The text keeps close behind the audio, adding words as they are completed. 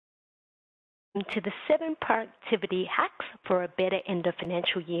To the 7 productivity hacks for a better end of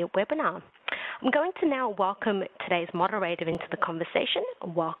financial year webinar. I'm going to now welcome today's moderator into the conversation.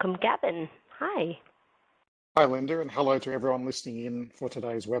 Welcome, Gavin. Hi. Hi, Linda, and hello to everyone listening in for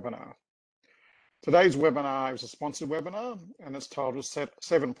today's webinar. Today's webinar is a sponsored webinar, and it's titled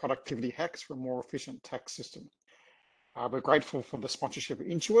 7 Productivity Hacks for a More Efficient Tax System. We're grateful for the sponsorship of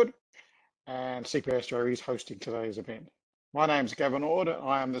Intuit, and CPA Australia is hosting today's event. My name is Gavin Ord.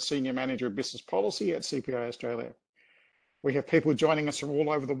 I am the Senior Manager of Business Policy at CPA Australia. We have people joining us from all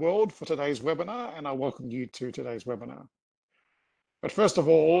over the world for today's webinar, and I welcome you to today's webinar. But first of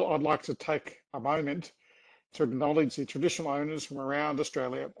all, I'd like to take a moment to acknowledge the traditional owners from around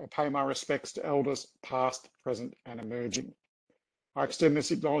Australia and pay my respects to elders past, present and emerging. I extend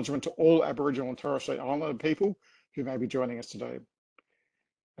this acknowledgement to all Aboriginal and Torres Strait Islander people who may be joining us today.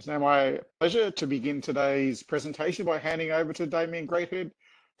 It's now my pleasure to begin today's presentation by handing over to Damien Greathead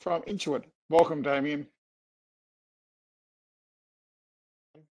from Intuit. Welcome, Damien.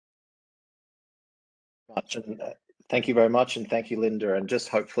 Thank you very much, and thank you, Linda, and just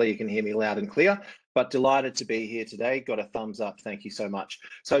hopefully you can hear me loud and clear, but delighted to be here today. Got a thumbs up, thank you so much.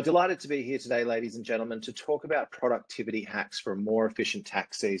 So delighted to be here today, ladies and gentlemen, to talk about productivity hacks for a more efficient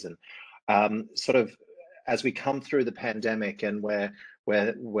tax season. Sort of as we come through the pandemic and where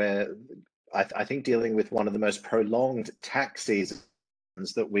I think dealing with one of the most prolonged tax seasons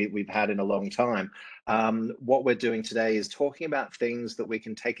that we've had in a long time. What we're doing today is talking about things that we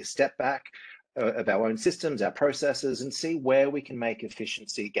can take a step back of our own systems, our processes, and see where we can make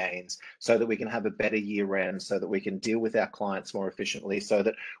efficiency gains so that we can have a better year end, so that we can deal with our clients more efficiently, so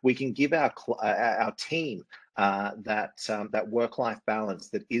that we can give our team that work-life balance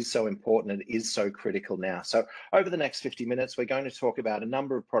that is so important and is so critical now. So over the next 50 minutes, we're going to talk about a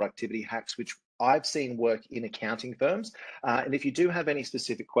number of productivity hacks which I've seen work in accounting firms. And if you do have any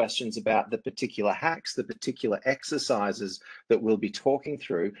specific questions about the particular hacks, the particular exercises that we'll be talking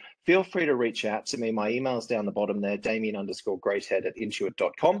through, feel free to reach out to me. My email's down the bottom there,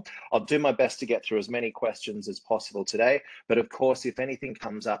 damien_greathead@intuit.com. I'll do my best to get through as many questions as possible today. But of course, if anything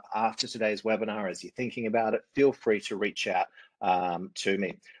comes up after today's webinar as you're thinking about it, feel free to reach out to me.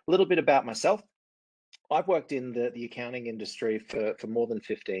 A little bit about myself. I've worked in the accounting industry for more than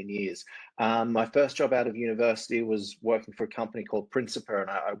 15 years. My first job out of university was working for a company called Principia, and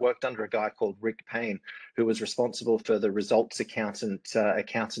I worked under a guy called Rick Payne, who was responsible for the results accountants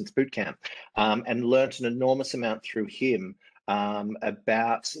bootcamp, and learnt an enormous amount through him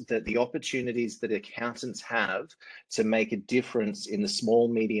about the opportunities that accountants have to make a difference in the small,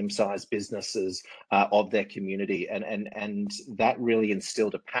 medium-sized businesses of their community. And that really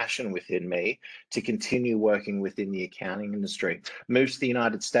instilled a passion within me to continue working within the accounting industry. Moved to the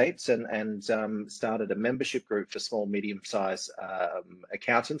United States and started a membership group for small, medium-sized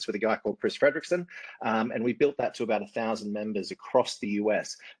accountants with a guy called Chris Fredrickson. And we built that to about 1,000 members across the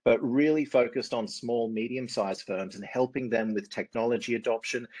US, but really focused on small, medium-sized firms and helping them with technology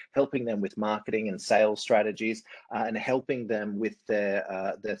adoption, helping them with marketing and sales strategies, and helping them with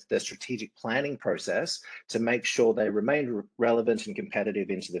their strategic planning process to make sure they remain relevant and competitive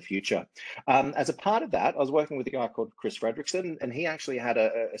into the future. As a part of that, I was working with a guy called Chris Fredrickson, and he actually had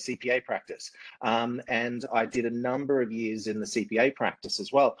a CPA practice. And I did a number of years in the CPA practice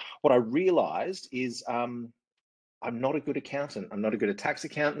as well. What I realized is I'm not a good accountant. I'm not a good tax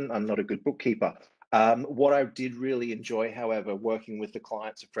accountant. I'm not a good bookkeeper. What I did really enjoy, however, working with the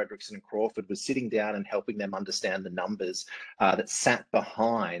clients of Fredrickson and Crawford was sitting down and helping them understand the numbers that sat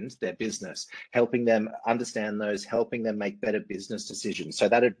behind their business, helping them understand those, helping them make better business decisions. So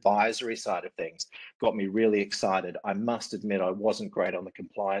that advisory side of things got me really excited. I must admit I wasn't great on the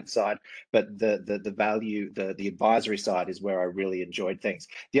compliance side, but the advisory side is where I really enjoyed things.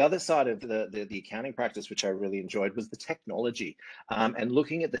 The other side of the accounting practice, which I really enjoyed, was the technology, and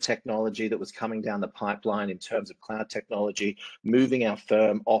looking at the technology that was coming down the pipeline in terms of cloud technology, moving our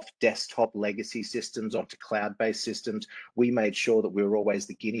firm off desktop legacy systems onto cloud-based systems. We made sure that we were always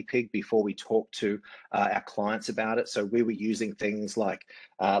the guinea pig before we talked to our clients about it. So we were using things like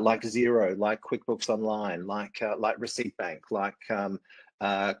Xero, like QuickBooks Online, like Receipt Bank, like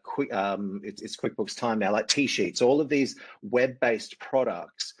it's QuickBooks Time now, like T-Sheets, all of these web-based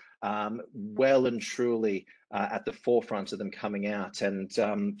products, well and truly at the forefront of them coming out. And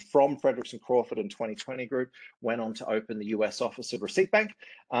from Fredrickson Crawford and 2020 Group, went on to open the US office of Receipt Bank,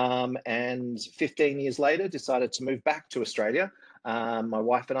 and 15 years later decided to move back to Australia my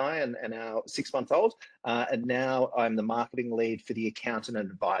wife and I, and our 6-month-old. And now I'm the marketing lead for the accountant and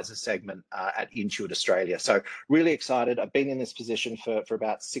advisor segment at Intuit Australia. So really excited. I've been in this position for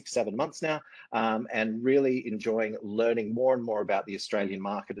about 6-7 months now, and really enjoying learning more and more about the Australian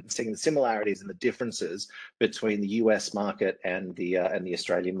market and seeing the similarities and the differences between the US market and the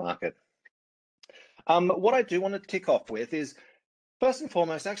Australian market. What I do want to kick off with is, first and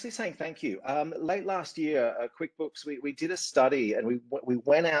foremost, actually saying thank you. Late last year, QuickBooks, we did a study, and we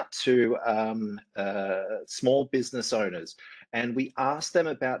went out to small business owners, and we asked them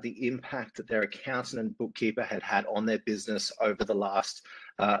about the impact that their accountant and bookkeeper had on their business over the last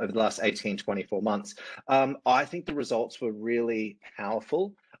 18, 24 months. I think the results were really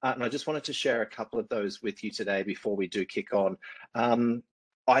powerful, and I just wanted to share a couple of those with you today before we do kick on.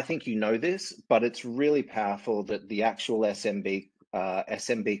 I think you know this, but it's really powerful that the actual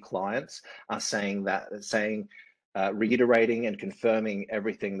SMB clients are reiterating and confirming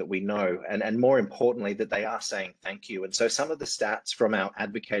everything that we know, and more importantly, that they are saying thank you. And so some of the stats from our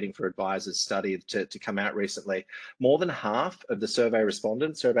Advocating for Advisors study to come out recently, more than half of the survey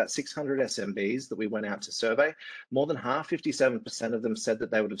respondents, so about 600 SMBs that we went out to survey, more than half, 57% of them, said that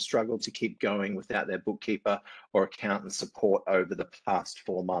they would have struggled to keep going without their bookkeeper or accountant support over the past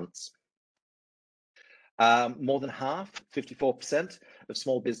 4 months. More than half, 54%, of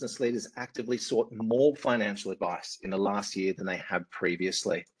small business leaders actively sought more financial advice in the last year than they have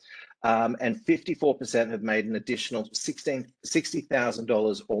previously. And 54% have made an additional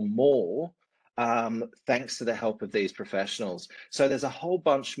 $60,000 or more thanks to the help of these professionals. So there's a whole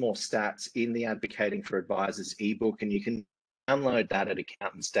bunch more stats in the Advocating for Advisors ebook, and you can download that at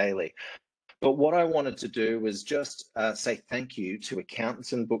Accountants Daily. But what I wanted to do was just say thank you to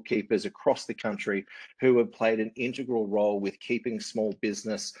accountants and bookkeepers across the country who have played an integral role with keeping small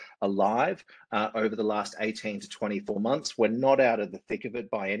business alive over the last 18 to 24 months. We're not out of the thick of it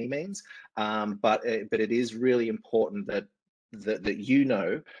by any means, but it is really important that you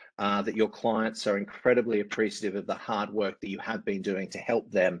know that your clients are incredibly appreciative of the hard work that you have been doing to help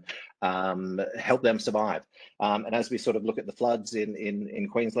them survive. And as we sort of look at the floods in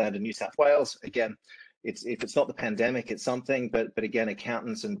Queensland and New South Wales, again, if it's not the pandemic, it's something, but again,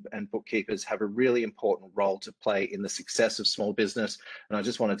 accountants and bookkeepers have a really important role to play in the success of small business. And I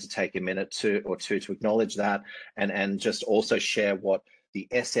just wanted to take a minute or two to acknowledge that, and just also share what the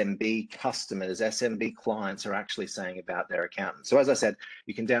SMB customers, SMB clients are actually saying about their accountants. So as I said,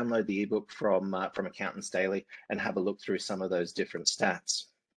 you can download the ebook from Accountants Daily and have a look through some of those different stats.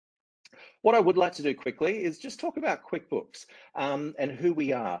 What I would like to do quickly is just talk about QuickBooks and who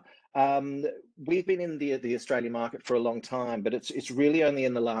we are. We've been in the Australian market for a long time, but it's really only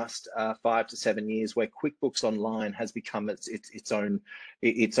in the last 5 to 7 years where QuickBooks Online has become its own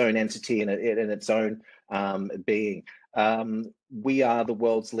entity and its own being. We are the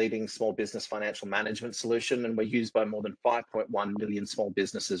world's leading small business financial management solution, and we're used by more than 5.1 million small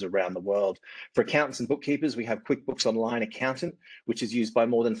businesses around the world. For accountants and bookkeepers, we have QuickBooks Online Accountant, which is used by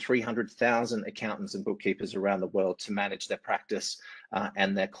more than 300,000 accountants and bookkeepers around the world to manage their practice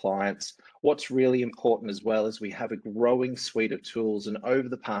and their clients. What's really important as well is we have a growing suite of tools, and over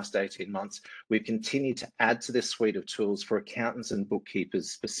the past 18 months, we've continued to add to this suite of tools for accountants and bookkeepers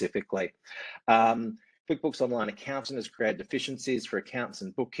specifically. QuickBooks Online Accountant has created efficiencies for accountants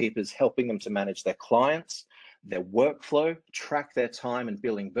and bookkeepers, helping them to manage their clients, their workflow, track their time and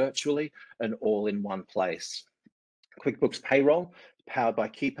billing virtually, and all in one place. QuickBooks Payroll, powered by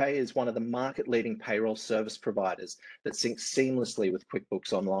KeyPay, is one of the market-leading payroll service providers that syncs seamlessly with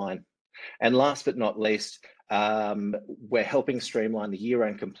QuickBooks Online. And last but not least, we're helping streamline the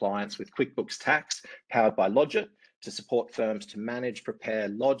year-end compliance with QuickBooks Tax, powered by Lodgit, to support firms to manage, prepare,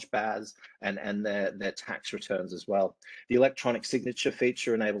 lodge BAS and their tax returns as well. The electronic signature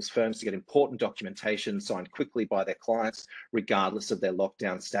feature enables firms to get important documentation signed quickly by their clients, regardless of their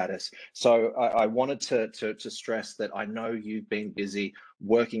lockdown status. So I wanted to stress that I know you've been busy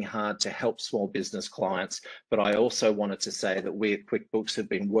working hard to help small business clients, but I also wanted to say that we at QuickBooks have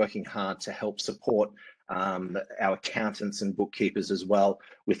been working hard to help support our accountants and bookkeepers as well,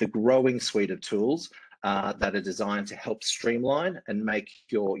 with a growing suite of tools that are designed to help streamline and make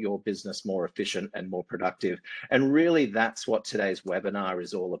your business more efficient and more productive. And really, that's what today's webinar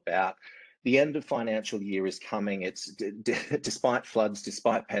is all about. The end of financial year is coming. It's despite floods,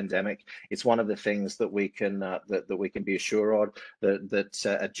 despite pandemic, it's one of the things that we can that we can be assured of that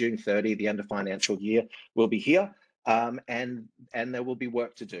at June 30, the end of financial year, will be here. And there will be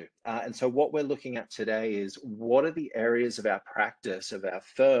work to do. And so what we're looking at today is what are the areas of our practice, of our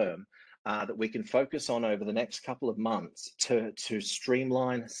firm, that we can focus on over the next couple of months to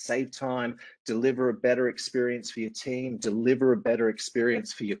streamline, save time, deliver a better experience for your team, deliver a better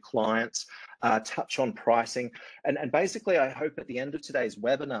experience for your clients, touch on pricing. And basically, I hope at the end of today's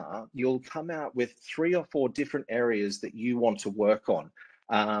webinar, you'll come out with 3 or 4 different areas that you want to work on,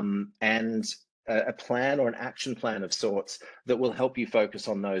 and a plan or an action plan of sorts that will help you focus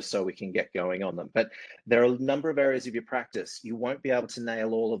on those so we can get going on them. But there are a number of areas of your practice. You won't be able to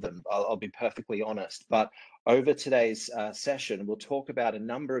nail all of them, I'll be perfectly honest. But over today's session, we'll talk about a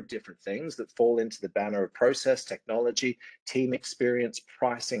number of different things that fall into the banner of process, technology, team experience,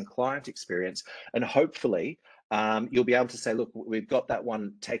 pricing, client experience, and hopefully you'll be able to say, look, we've got that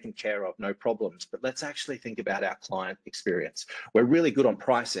one taken care of, no problems, but let's actually think about our client experience. We're really good on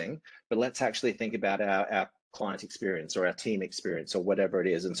pricing, but let's actually think about our client experience or our team experience or whatever it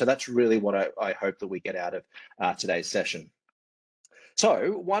is. And so that's really what I hope that we get out of today's session.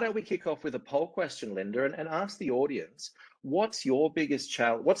 So why don't we kick off with a poll question, Linda, and ask the audience, what's your biggest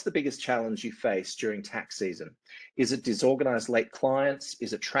challenge? What's the biggest challenge you face during tax season? Is it disorganized late clients?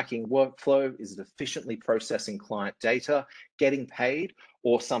 Is it tracking workflow? Is it efficiently processing client data, getting paid,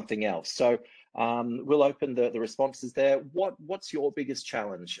 or something else? So we'll open the responses there. What's your biggest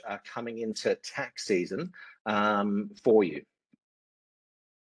challenge coming into tax season for you?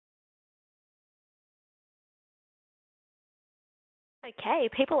 Okay,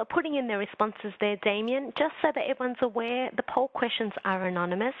 people are putting in their responses there, Damien. Just so that everyone's aware, the poll questions are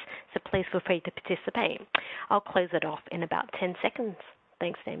anonymous, so please feel free to participate. I'll close it off in about 10 seconds.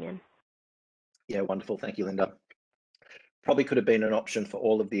 Thanks, Damien. Yeah, wonderful. Thank you, Linda. Probably could have been an option for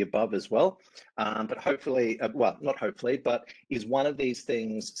all of the above as well, but hopefully, well, not hopefully, but is one of these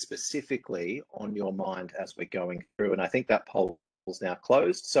things specifically on your mind as we're going through? And I think that poll is now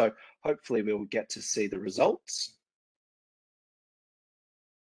closed, so hopefully we'll get to see the results.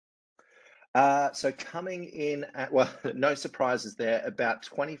 So coming in at, well, no surprises there, about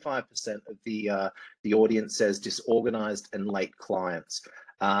 25% of the audience says disorganized and late clients.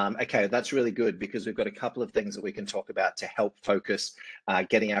 Okay, that's really good because we've got a couple of things that we can talk about to help focus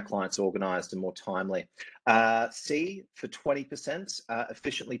getting our clients organized and more timely. C for 20%,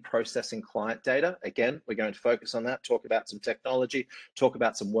 efficiently processing client data. Again, we're going to focus on that, talk about some technology, talk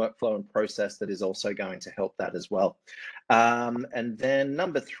about some workflow and process that is also going to help that as well. And then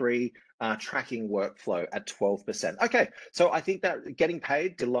number 3, tracking workflow at 12%. Okay, so I think that getting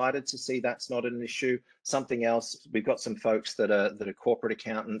paid, delighted to see that's not an issue. Something else, we've got some folks that are corporate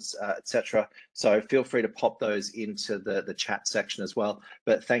accountants, etc. So feel free to pop those into the chat section as well.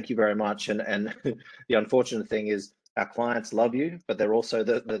 But thank you very much. And the unfortunate thing is our clients love you, but they're also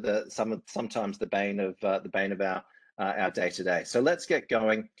sometimes the bane of our day-to-day. So let's get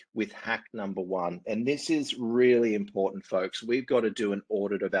going with hack number 1. And this is really important, folks. We've got to do an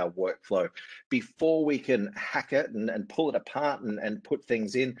audit of our workflow. Before we can hack it and pull it apart and put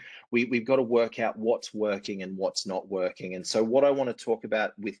things in, we've got to work out what's working and what's not working. And so what I want to talk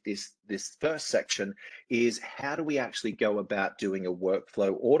about with this first section is how do we actually go about doing a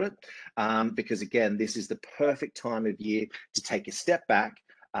workflow audit? Because again, this is the perfect time of year to take a step back,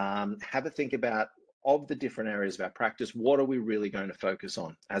 have a think about of the different areas of our practice, what are we really going to focus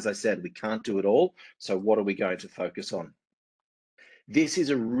on? As I said, we can't do it all, so what are we going to focus on? This is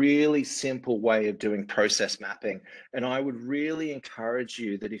a really simple way of doing process mapping, and I would really encourage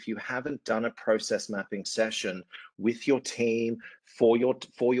you that if you haven't done a process mapping session with your team for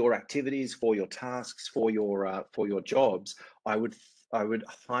your activities, for your tasks, for your jobs, I would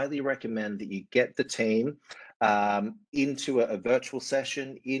highly recommend that you get the team into a virtual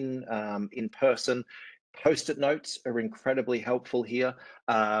session in person. Post-it notes are incredibly helpful here.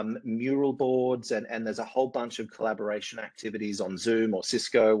 Mural boards, and there's a whole bunch of collaboration activities on Zoom or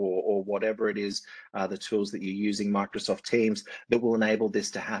Cisco or whatever it is, the tools that you're using, Microsoft Teams, that will enable this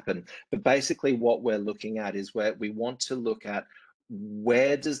to happen. But basically what we're looking at is where we want to look at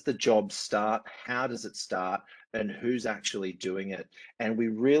where does the job start, how does it start, and who's actually doing it. And we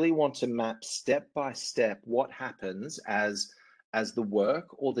really want to map step by step what happens as the work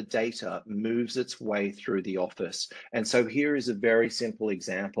or the data moves its way through the office. And so here is a very simple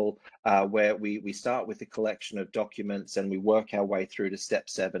example where we start with a collection of documents and we work our way through to step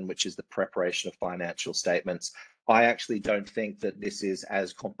 7, which is the preparation of financial statements. I actually don't think that this is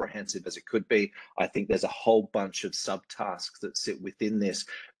as comprehensive as it could be. I think there's a whole bunch of subtasks that sit within this.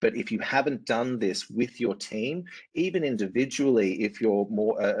 But if you haven't done this with your team, even individually, if you're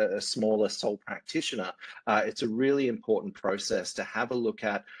more a smaller sole practitioner, it's a really important process to have a look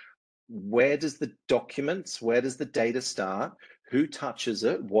at where does the documents, where does the data start, who touches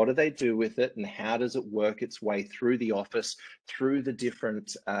it, what do they do with it, and how does it work its way through the office, through the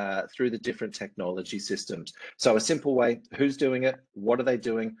different technology systems. So a simple way: who's doing it, what are they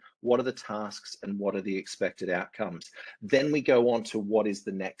doing, what are the tasks, and what are the expected outcomes. Then we go on to what is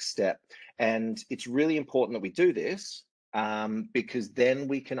the next step. And it's really important that we do this because then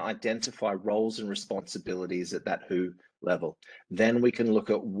we can identify roles and responsibilities at that who level. Then we can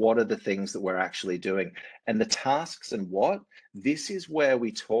look at what are the things that we're actually doing. And the tasks and what, this is where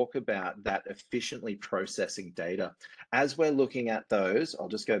we talk about that efficiently processing data. As we're looking at those, I'll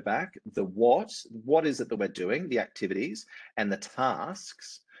just go back, the what is it that we're doing, the activities, and the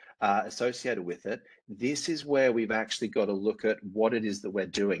tasks associated with it. This is where we've actually got to look at what it is that we're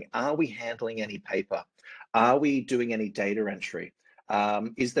doing. Are we handling any paper? Are we doing any data entry?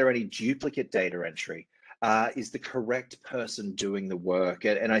 Is there any duplicate data entry? Is the correct person doing the work?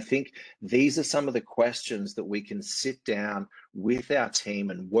 And I think these are some of the questions that we can sit down with our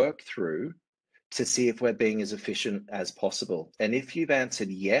team and work through to see if we're being as efficient as possible. And if you've answered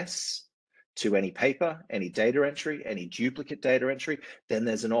yes to any paper, any data entry, any duplicate data entry, then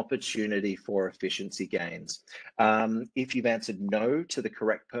there's an opportunity for efficiency gains. If you've answered no to the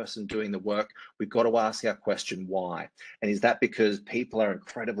correct person doing the work, we've got to ask our question why. And is that because people are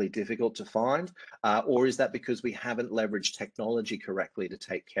incredibly difficult to find? Or is that because we haven't leveraged technology correctly to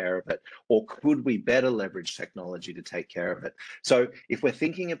take care of it? Or could we better leverage technology to take care of it? So if we're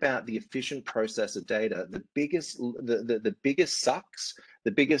thinking about the efficient process of data, the biggest sucks,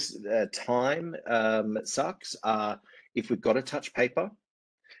 the biggest time sucks are if we've got to touch paper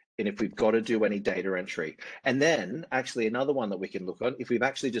and if we've got to do any data entry. And then actually another one that we can look on, if we've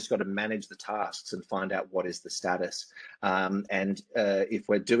actually just got to manage the tasks and find out what is the status. If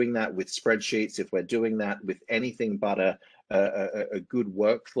we're doing that with spreadsheets, if we're doing that with anything but a good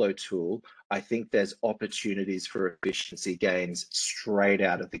workflow tool, I think there's opportunities for efficiency gains straight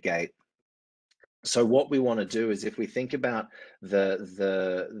out of the gate. So what we want to do is, if we think about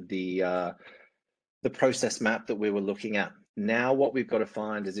the process map that we were looking at, now what we've got to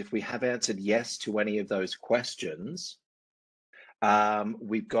find is if we have answered yes to any of those questions,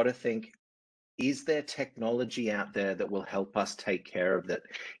 we've got to think, is there technology out there that will help us take care of that?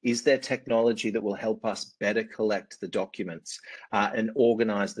 Is there technology that will help us better collect the documents and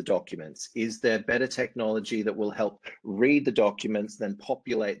organize the documents? Is there better technology that will help read the documents, then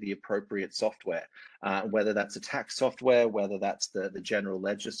populate the appropriate software? Whether that's a tax software, whether that's the general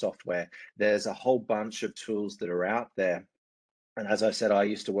ledger software, there's a whole bunch of tools that are out there. And as I said, I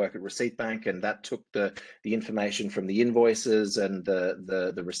used to work at Receipt Bank, and that took the information from the invoices and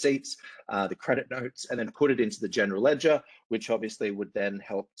the receipts, the credit notes, and then put it into the general ledger, which obviously would then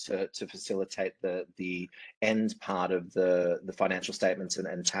help to facilitate the end part of the financial statements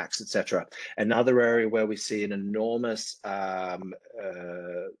and tax, etc. Another area where we see an enormous time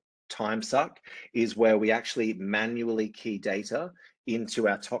suck is where we actually manually key data into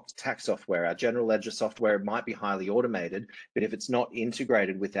our tax software. Our general ledger software might be highly automated, but if it's not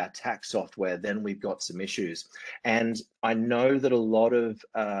integrated with our tax software, then we've got some issues. And I know that a lot of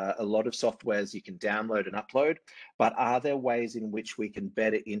softwares you can download and upload, but are there ways in which we can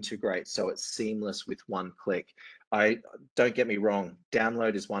better integrate so it's seamless with one click? Don't get me wrong,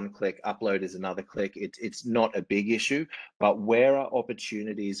 download is one click, upload is another click. It's not a big issue, but where are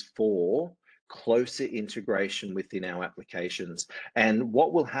opportunities for closer integration within our applications? And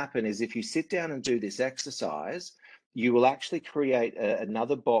what will happen is, if you sit down and do this exercise, you will actually create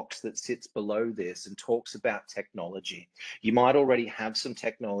another box that sits below this and talks about technology. You might already have some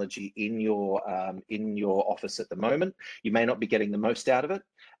technology in your office at the moment. You may not be getting the most out of it.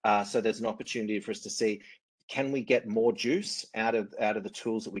 So there's an opportunity for us to see, can we get more juice out of the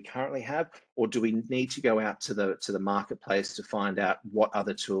tools that we currently have, or do we need to go out to the marketplace to find out what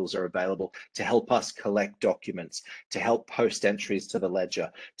other tools are available to help us collect documents, to help post entries to the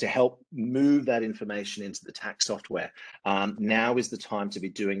ledger, to help move that information into the tax software? Now is the time to be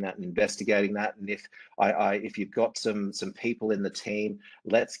doing that and investigating that. And if you've got some people in the team,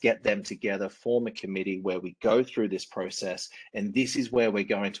 let's get them together, form a committee where we go through this process, and this is where we're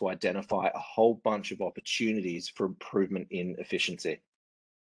going to identify a whole bunch of opportunities for improvement in efficiency.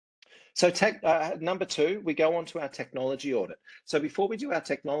 So number 2, we go on to our technology audit. So before we do our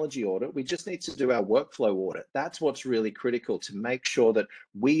technology audit, we just need to do our workflow audit. That's what's really critical, to make sure that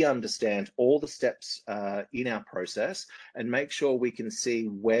we understand all the steps in our process and make sure we can see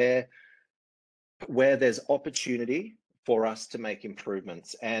where there's opportunity for us to make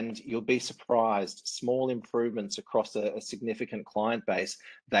improvements. And you'll be surprised, small improvements across a significant client base,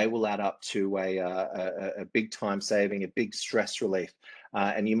 they will add up to a big time saving, a big stress relief.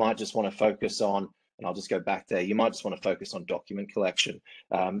 And you might just want to focus on and I'll just go back there. You might just want to focus on document collection.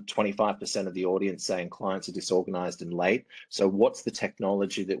 25% of the audience saying clients are disorganized and late. So what's the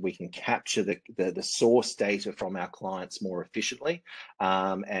technology that we can capture the source data from our clients more efficiently,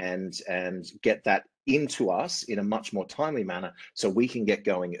 and get that into us in a much more timely manner so we can get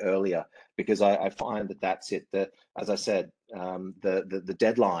going earlier? Because I find that that's it. As I said, the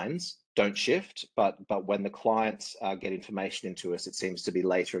deadlines don't shift, but when the clients get information into us, it seems to be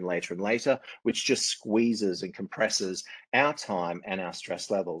later and later and later, which just squeezes and compresses our time and our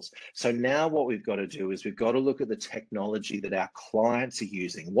stress levels. So now what we've got to do is we've got to look at the technology that our clients are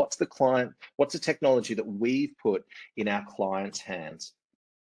using. What's the technology that we've put in our clients' hands?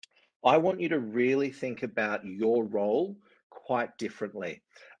 I want you to really think about your role quite differently.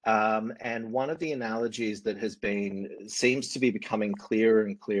 And one of the analogies that seems to be becoming clearer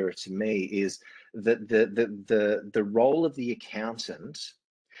and clearer to me is that the role of the accountant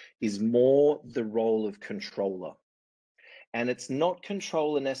is more the role of controller. And it's not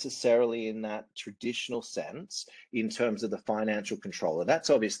controller necessarily in that traditional sense in terms of the financial controller. That's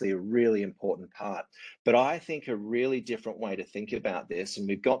obviously a really important part. But I think a really different way to think about this, and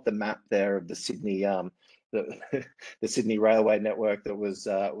we've got the map there of the Sydney the Sydney Railway network that was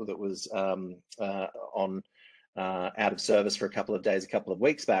on out of service for a couple of days, a couple of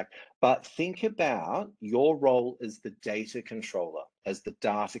weeks back. But think about your role as the data controller, as the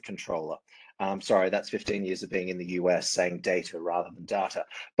data controller. Sorry, that's 15 years of being in the US saying data rather than data.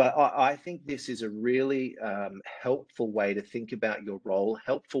 But I think this is a really helpful way to think about your role,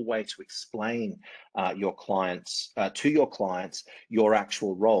 helpful way to explain to your clients, your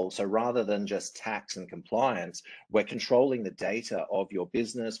actual role. So rather than just tax and compliance, we're controlling the data of your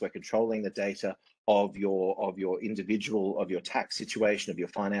business, we're controlling the data of your individual, of your tax situation, of your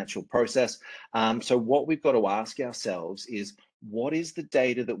financial process. So what we've got to ask ourselves is, what is the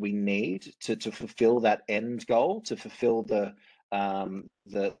data that we need to fulfill that end goal, to fulfill that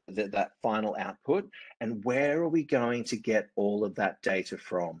final output, and where are we going to get all of that data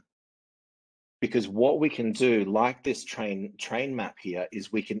from? Because what we can do, like this train map here,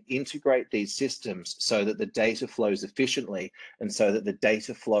 is we can integrate these systems so that the data flows efficiently, and so that the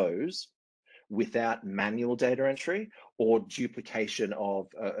data flows without manual data entry or duplication of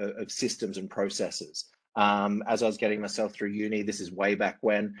systems and processes. As I was getting myself through uni, this is way back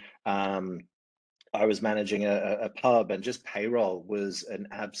when, I was managing a pub, and just payroll was an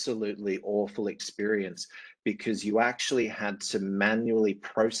absolutely awful experience, because you actually had to manually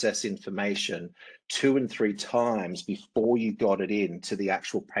process information 2 and 3 times before you got it into the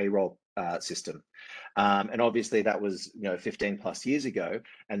actual payroll system. And obviously that was 15 plus years ago,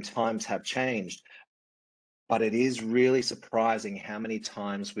 and times have changed. But it is really surprising how many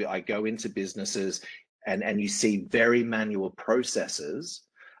times I go into businesses and you see very manual processes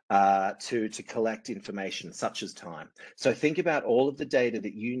to collect information such as time. So think about all of the data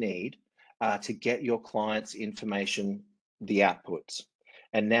that you need to get your clients information, the outputs.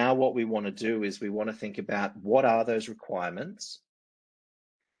 And now what we want to do is we want to think about, what are those requirements?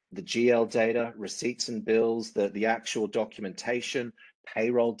 The GL data, receipts and bills, the actual documentation,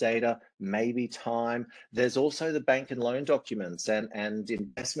 payroll data, maybe time. There's also the bank and loan documents and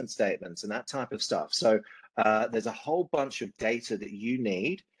investment statements and that type of stuff. So there's a whole bunch of data that you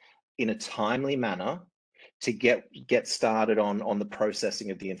need in a timely manner to get started on the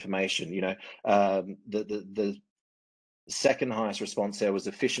processing of the information. The second highest response there was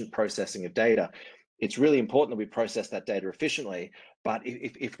efficient processing of data. It's really important that we process that data efficiently, but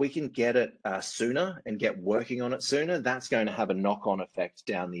if we can get it sooner and get working on it sooner, that's going to have a knock-on effect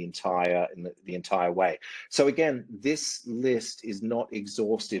down the entire way. So again, this list is not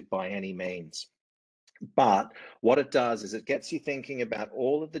exhaustive by any means. But what it does is it gets you thinking about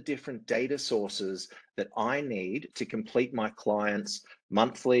all of the different data sources that I need to complete my clients'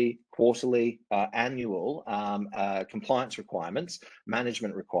 monthly, quarterly, annual compliance requirements,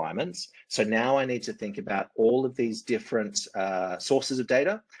 management requirements. So now I need to think about all of these different sources of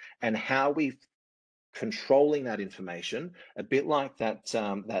data and how we controlling that information, a bit like that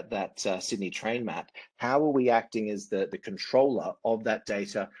Sydney train map. How are we acting as the controller of that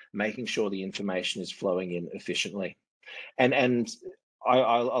data, making sure the information is flowing in efficiently? And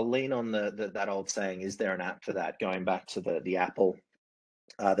I'll lean on that old saying, is there an app for that? Going back to the Apple,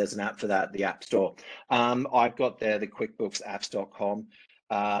 there's an app for that, the App Store. I've got there the QuickBooks apps.com.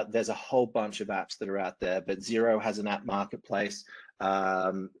 There's a whole bunch of apps that are out there, but Xero has an app marketplace.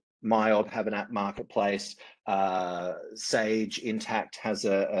 MYOB have an app marketplace. Sage Intacct has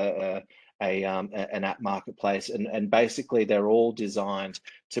an app marketplace, and basically they're all designed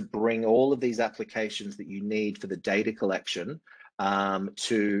to bring all of these applications that you need for the data collection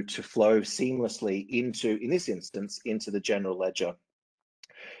to flow seamlessly into, in this instance, into the general ledger.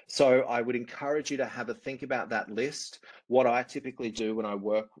 So I would encourage you to have a think about that list. What I typically do when I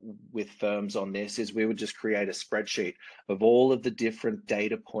work with firms on this is we would just create a spreadsheet of all of the different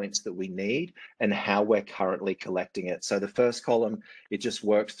data points that we need and how we're currently collecting it. So the first column, it just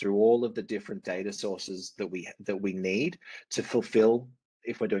works through all of the different data sources that we need to fulfill.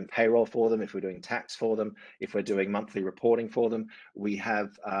 If we're doing payroll for them, if we're doing tax for them, if we're doing monthly reporting for them, we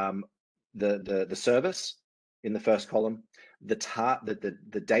have the service in the first column, the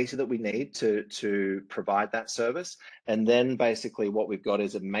data that we need to provide that service, and then basically what we've got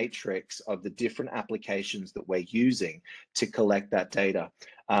is a matrix of the different applications that we're using to collect that data.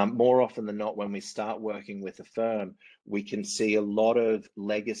 More often than not, when we start working with a firm, we can see a lot of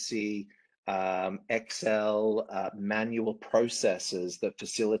legacy Excel manual processes that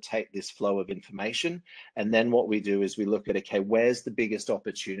facilitate this flow of information. And then what we do is we look at, okay, where's the biggest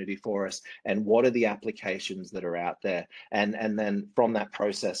opportunity for us and what are the applications that are out there? And then from that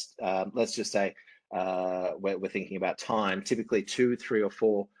process, let's just say we're thinking about time, typically 2, 3, or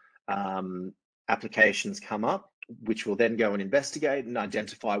 4 applications come up, which will then go and investigate and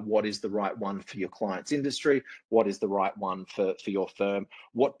identify what is the right one for your client's industry, what is the right one for your firm,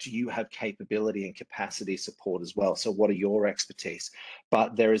 what do you have capability and capacity support as well, so what are your expertise.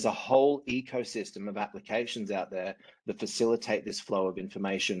 But there is a whole ecosystem of applications out there that facilitate this flow of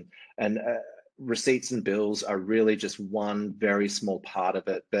information, and receipts and bills are really just one very small part of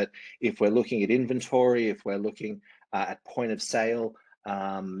it. But if we're looking at inventory, if we're looking at point of sale,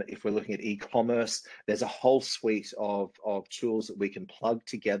 if we're looking at e-commerce, there's a whole suite of tools that we can plug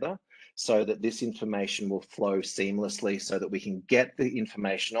together so that this information will flow seamlessly, so that we can get the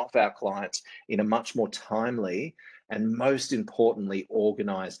information off our clients in a much more timely and, most importantly,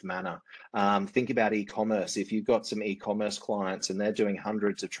 organized manner. Think about e-commerce. If you've got some e-commerce clients and they're doing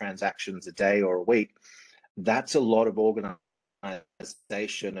hundreds of transactions a day or a week, that's a lot of organization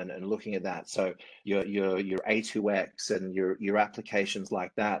and looking at that. So your A2X and your applications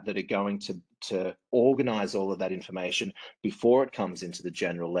like that are going to organize all of that information before it comes into the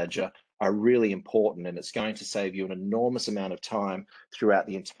general ledger are really important, and it's going to save you an enormous amount of time throughout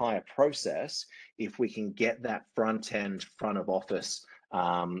the entire process if we can get that front of office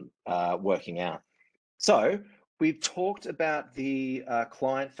working out. So we've talked about the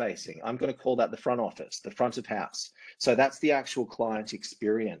client facing. I'm going to call that the front office, the front of house. So that's the actual client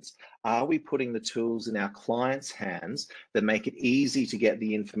experience. Are we putting the tools in our clients' hands that make it easy to get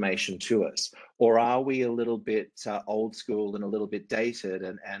the information to us? Or are we a little bit old school and a little bit dated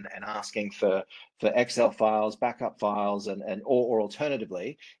and asking for Excel files, backup files, or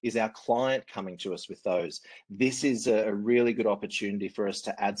alternatively, is our client coming to us with those? This is a really good opportunity for us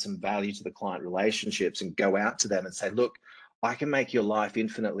to add some value to the client relationships and go out to them and say, look, I can make your life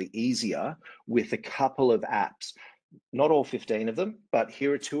infinitely easier with a couple of apps. Not all 15 of them, but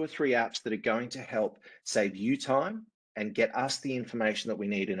here are 2 or 3 apps that are going to help save you time and get us the information that we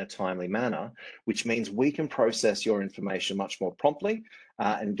need in a timely manner, which means we can process your information much more promptly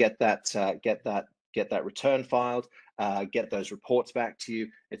and get that return filed, get those reports back to you,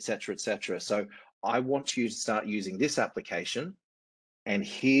 etc., etc. So I want you to start using this application, and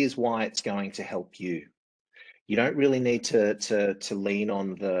here's why it's going to help you. You don't really need to lean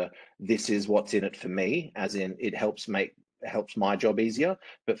on this is what's in it for me, as in it helps my job easier,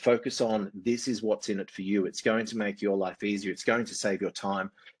 but focus on this is what's in it for you. It's going to make your life easier. It's going to save you time,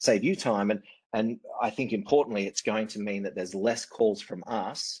 and I think importantly, it's going to mean that there's less calls from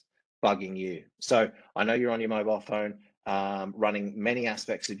us bugging you. So I know you're on your mobile phone running many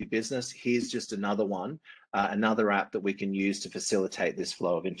aspects of your business. Here's just another one, another app that we can use to facilitate this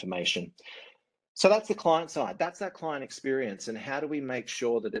flow of information. So that's the client side. That's that client experience. And how do we make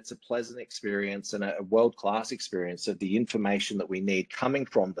sure that it's a pleasant experience and a world-class experience of the information that we need coming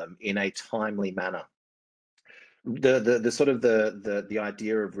from them in a timely manner? The sort of the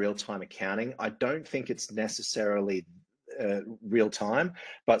idea of real-time accounting, I don't think it's necessarily real time,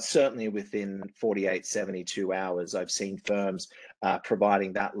 but certainly within 48, 72 hours, I've seen firms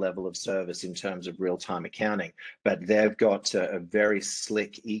providing that level of service in terms of real-time accounting, but they've got a very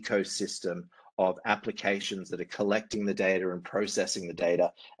slick ecosystem of applications that are collecting the data and processing the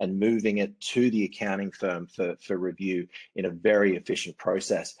data and moving it to the accounting firm for review in a very efficient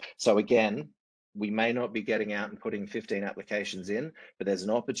process. So again, we may not be getting out and putting 15 applications in, but there's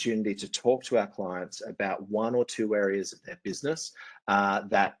an opportunity to talk to our clients about 1 or 2 areas of their business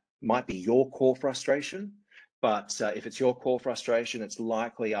that might be your core frustration. But if it's your core frustration, it's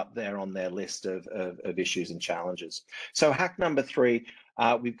likely up there on their list of issues and challenges. So hack number 3,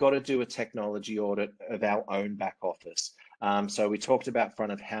 we've got to do a technology audit of our own back office. So we talked about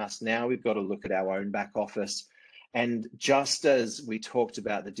front of house. Now we've got to look at our own back office. And just as we talked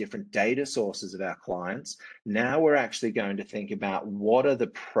about the different data sources of our clients, now we're actually going to think about what are the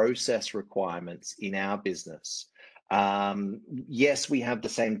process requirements in our business. Yes, we have the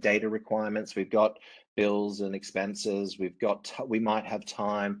same data requirements. We've got bills and expenses. We might have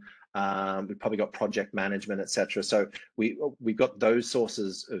time. We've probably got project management, etc. So we've got those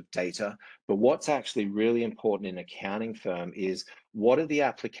sources of data. But what's actually really important in an accounting firm is what are the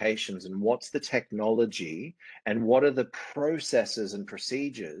applications and what's the technology and what are the processes and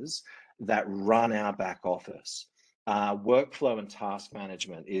procedures that run our back office. Workflow and task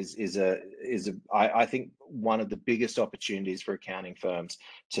management is I think one of the biggest opportunities for accounting firms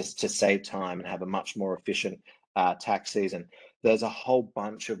to save time and have a much more efficient tax season. There's a whole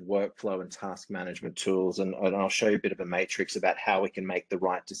bunch of workflow and task management tools, and I'll show you a bit of a matrix about how we can make the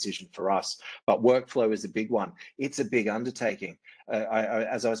right decision for us. But workflow is a big one. It's a big undertaking.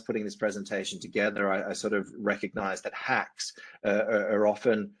 As I was putting this presentation together, I sort of recognized that hacks are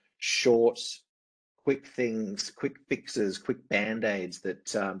often short, quick things, quick fixes, quick band-aids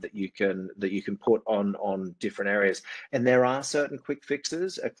that you can put on different areas. And there are certain quick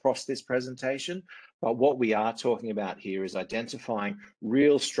fixes across this presentation, but what we are talking about here is identifying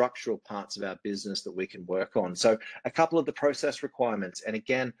real structural parts of our business that we can work on. So a couple of the process requirements, and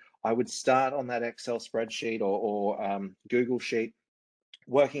again, I would start on that Excel spreadsheet or Google Sheet,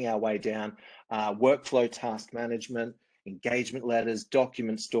 working our way down. Workflow, task management, engagement letters,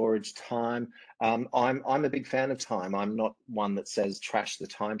 document storage, time. I'm a big fan of time. I'm not one that says trash the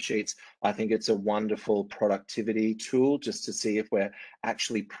timesheets. I think it's a wonderful productivity tool just to see if we're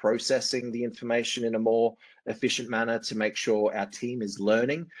actually processing the information in a more efficient manner to make sure our team is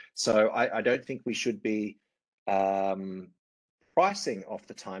learning. So I don't think we should be pricing off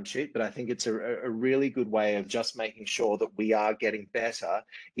the timesheet, but I think it's a really good way of just making sure that we are getting better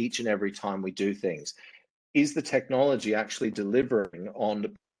each and every time we do things. Is the technology actually delivering on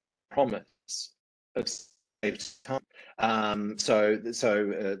the promise of saved time? So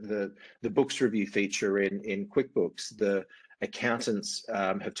the books review feature in QuickBooks, the accountants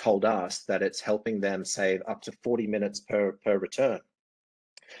have told us that it's helping them save up to 40 minutes per return.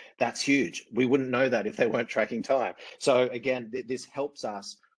 That's huge. We wouldn't know that if they weren't tracking time. So again, this helps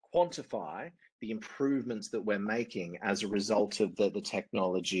us quantify the improvements that we're making as a result of the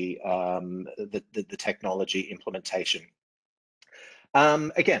technology, the technology implementation.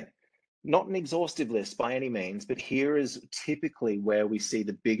 Again, not an exhaustive list by any means, but here is typically where we see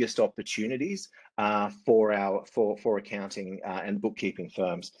the biggest opportunities for accounting and bookkeeping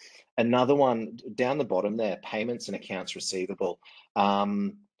firms. Another one down the bottom there, payments and accounts receivable.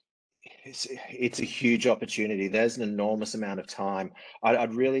 It's a huge opportunity. There's an enormous amount of time.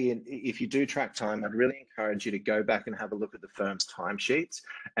 I'd really, if you do track time, I'd really encourage you to go back and have a look at the firm's timesheets.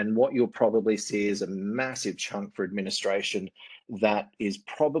 And what you'll probably see is a massive chunk for administration that is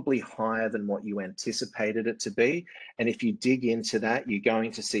probably higher than what you anticipated it to be. And if you dig into that, you're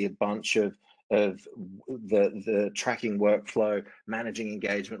going to see a bunch of the tracking workflow, managing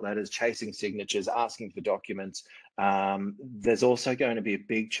engagement letters, chasing signatures, asking for documents. There's also going to be a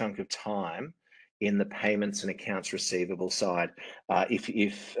big chunk of time in the payments and accounts receivable side.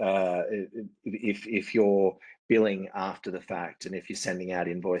 If you're billing after the fact and if you're sending out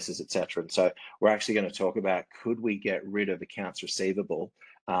invoices, etc. And so we're actually going to talk about, could we get rid of accounts receivable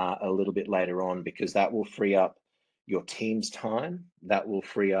a little bit later on, because that will free up your team's time, that will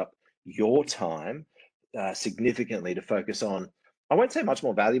free up your time significantly to focus on, I won't say much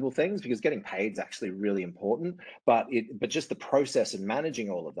more valuable things, because getting paid is actually really important, but just the process and managing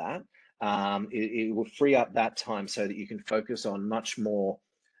all of that, it will free up that time so that you can focus on much more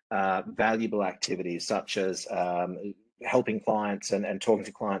valuable activities, such as helping clients and talking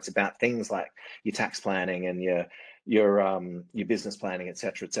to clients about things like your tax planning and your business planning,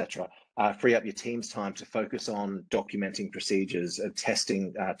 etc., etc. Free up your team's time to focus on documenting procedures,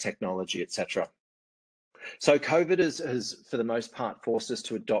 testing technology, etc. So COVID has, for the most part, forced us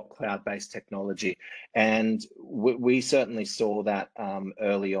to adopt cloud-based technology, and we certainly saw that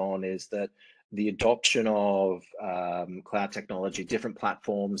early on. Is that the adoption of cloud technology, different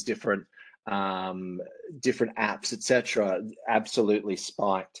platforms, different apps, etc., absolutely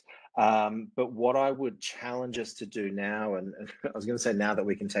spiked. But what I would challenge us to do now, and I was going to say now that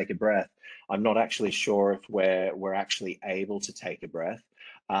we can take a breath, I'm not actually sure if we're actually able to take a breath,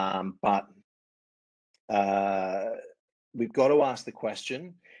 but we've got to ask the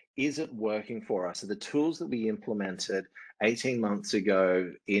question, is it working for us? Are the tools that we implemented 18 months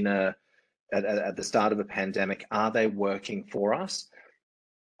ago at the start of a pandemic, are they working for us?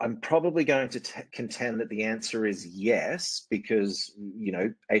 I'm probably going to contend that the answer is yes, because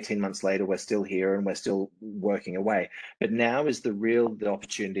 18 months later we're still here and we're still working away. But now is the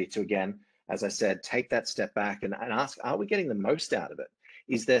opportunity to, again, as I said, take that step back and ask, are we getting the most out of it?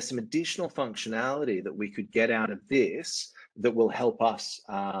 Is there some additional functionality that we could get out of this that will help us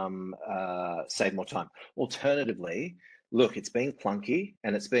save more time? Alternatively, look, it's been clunky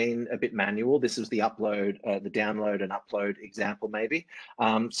and it's been a bit manual. This is the download and upload example, maybe.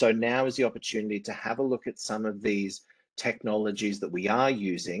 So now is the opportunity to have a look at some of these technologies that we are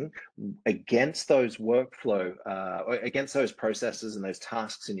using against those workflow, against those processes and those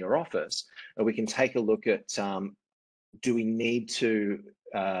tasks in your office. And we can take a look at, do we need to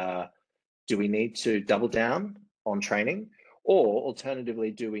double down on training, or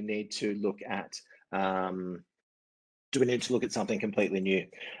alternatively, do we need to look at something completely new?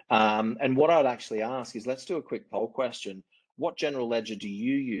 And what I'd actually ask is, let's do a quick poll question. What general ledger do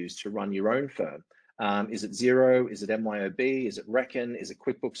you use to run your own firm? Is it Xero? Is it MYOB? Is it Reckon? Is it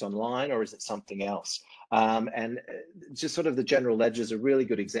QuickBooks Online? Or is it something else? And just sort of the general ledger is a really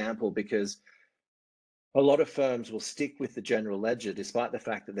good example, because a lot of firms will stick with the general ledger despite the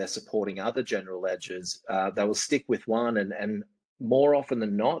fact that they're supporting other general ledgers. They will stick with one, and more often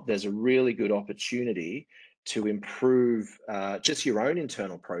than not, there's a really good opportunity to improve just your own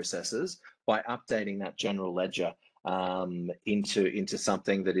internal processes by updating that general ledger into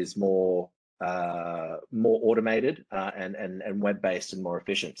something that is more automated and web-based and more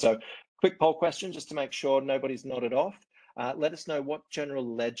efficient. So quick poll question just to make sure nobody's nodded off. Let us know, what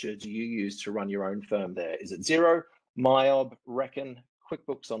general ledger do you use to run your own firm there? Is it Xero, MYOB, Reckon,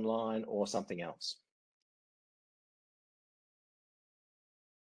 QuickBooks Online, or something else?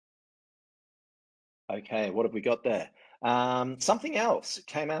 Okay, what have we got there? Something else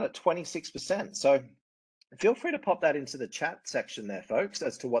came out at 26%. So feel free to pop that into the chat section there, folks,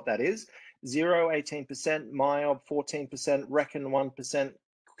 as to what that is. Xero, 18%, MYOB, 14%, Reckon, 1%,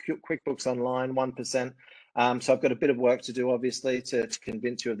 QuickBooks Online, 1%. So I've got a bit of work to do, obviously, to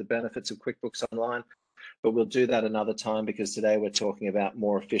convince you of the benefits of QuickBooks Online, but we'll do that another time, because today we're talking about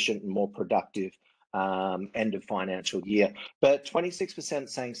more efficient and more productive end of financial year. But 26%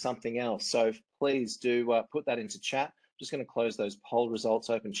 saying something else. So please do put that into chat. Just going to close those poll results,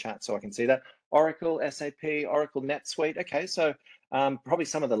 open chat so I can see that. Oracle, SAP, Oracle NetSuite. Okay, so probably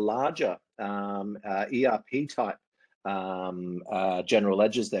some of the larger ERP type general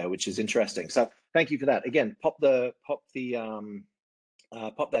ledgers there, which is interesting. So thank you for that. Again, pop that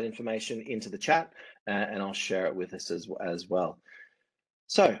information into the chat, and I'll share it with us as well.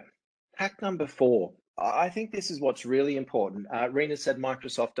 So hack number 4. I think this is what's really important. Rena said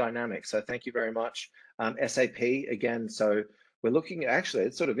Microsoft Dynamics, so thank you very much. SAP again, so we're looking, actually,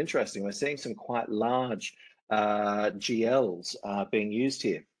 it's sort of interesting. We're seeing some quite large GLs being used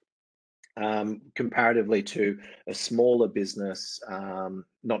here. Comparatively to a smaller business,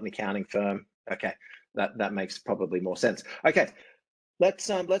 not an accounting firm. Okay, that makes probably more sense. Okay,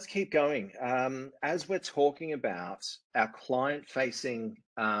 let's keep going. As we're talking about our client-facing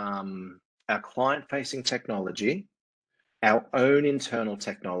technology, our own internal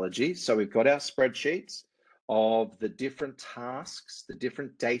technology. So we've got our spreadsheets of the different tasks, the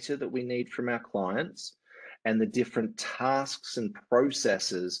different data that we need from our clients, and the different tasks and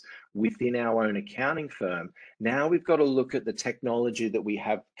processes within our own accounting firm. Now we've got to look at the technology that we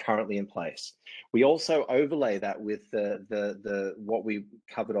have currently in place. We also overlay that with what we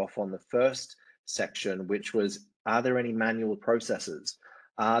covered off on the first section, which was, are there any manual processes?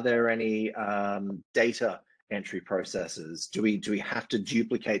 Are there any data entry processes? Do we have to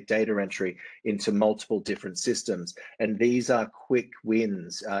duplicate data entry into multiple different systems? And these are quick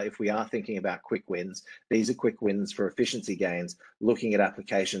wins. If we are thinking about quick wins, these are quick wins for efficiency gains, looking at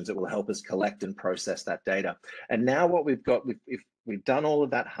applications that will help us collect and process that data. And now what we've got, if we've done all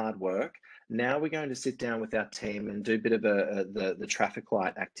of that hard work, now we're going to sit down with our team and do a bit of the traffic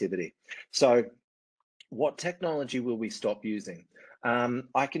light activity. So what technology will we stop using?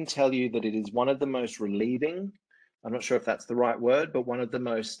 I can tell you that it is one of the most relieving, I'm not sure if that's the right word, but one of the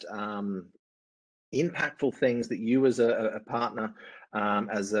most impactful things that you as a partner,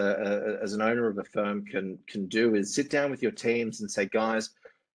 as an owner of a firm can do, is sit down with your teams and say, guys,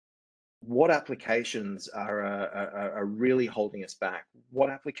 what applications are really holding us back? What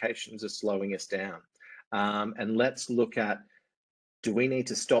applications are slowing us down? And let's look at, do we need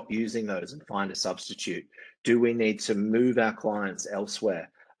to stop using those and find a substitute? Do we need to move our clients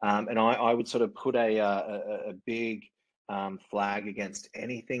elsewhere? And I would sort of put a big flag against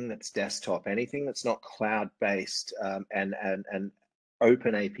anything that's desktop, anything that's not cloud-based and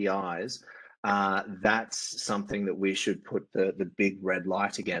open APIs. that's something that we should put the big red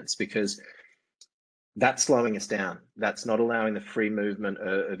light against, because that's slowing us down. That's not allowing the free movement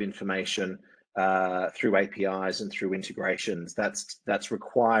of information through APIs and through integrations. That's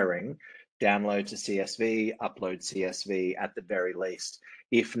requiring download to CSV, upload CSV at the very least,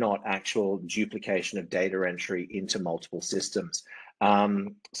 if not actual duplication of data entry into multiple systems.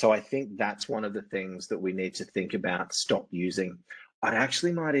 So I think that's one of the things that we need to think about, stop using. I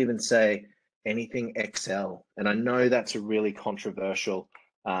actually might even say anything Excel, and I know that's a really controversial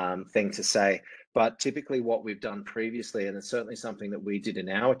thing to say, but typically what we've done previously, and it's certainly something that we did in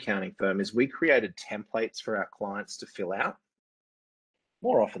our accounting firm, is we created templates for our clients to fill out.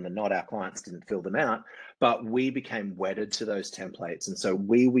 More often than not, our clients didn't fill them out, but we became wedded to those templates. And so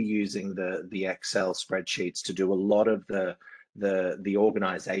we were using the Excel spreadsheets to do a lot of the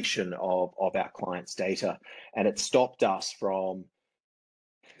organization of our clients' data. And it stopped us from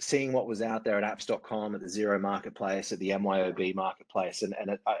seeing what was out there at apps.com, at the Xero marketplace, at the MYOB marketplace.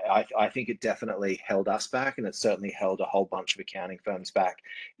 And I think it definitely held us back, and it certainly held a whole bunch of accounting firms back,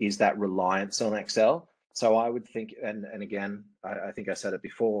 is that reliance on Excel. So I would think, and again, I think I said it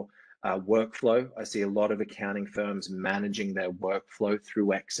before, workflow. I see a lot of accounting firms managing their workflow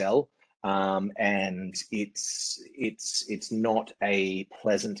through Excel, and it's not a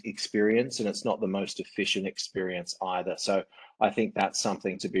pleasant experience, and it's not the most efficient experience either. So I think that's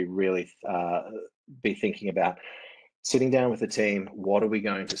something to be really be thinking about. Sitting down with the team, what are we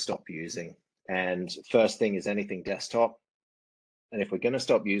going to stop using? And first thing is anything desktop. And if we're going to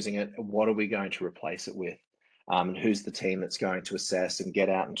stop using it, what are we going to replace it with? And who's the team that's going to assess and get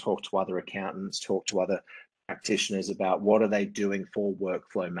out and talk to other accountants, talk to other practitioners about what are they doing for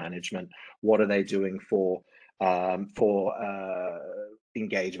workflow management? What are they doing for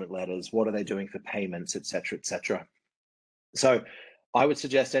engagement letters? What are they doing for payments, et cetera, et cetera? So I would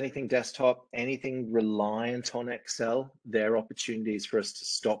suggest anything desktop, anything reliant on Excel, there are opportunities for us to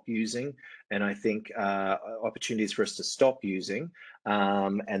stop using. And I think opportunities for us to stop using,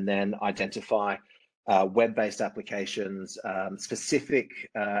 and then identify web-based applications, specific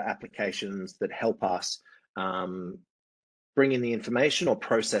applications that help us bring in the information or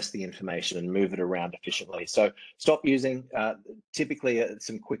process the information and move it around efficiently. So stop using, typically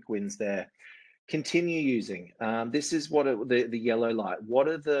some quick wins there. Continue using. This is what the yellow light. What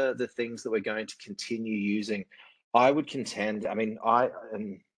are the things that we're going to continue using? I would contend, I mean, I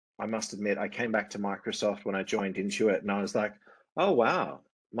must admit, I came back to Microsoft when I joined Intuit, and I was like, oh, wow,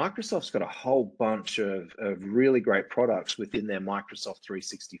 Microsoft's got a whole bunch of really great products within their Microsoft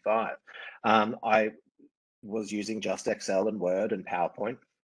 365. I was using just Excel and Word and PowerPoint.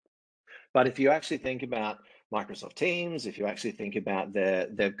 But if you actually think about Microsoft Teams, if you actually think about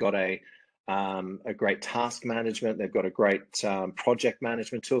they've got a great task management, they've got a great project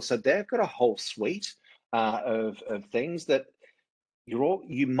management tool. So they've got a whole suite of things that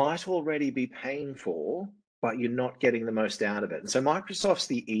you might already be paying for, but you're not getting the most out of it. And so Microsoft's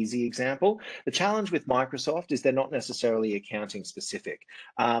the easy example. The challenge with Microsoft is they're not necessarily accounting specific,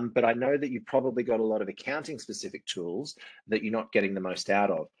 but I know that you've probably got a lot of accounting specific tools that you're not getting the most out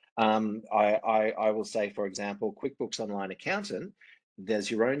of. I will say, for example, QuickBooks Online Accountant,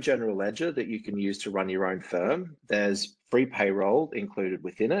 there's your own general ledger that you can use to run your own firm. There's free payroll included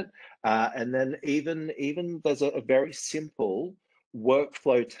within it. And then even there's a very simple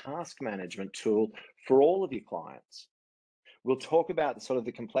workflow task management tool for all of your clients. We'll talk about sort of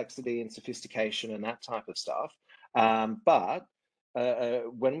the complexity and sophistication and that type of stuff. But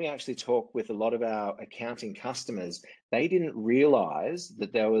when we actually talk with a lot of our accounting customers, they didn't realize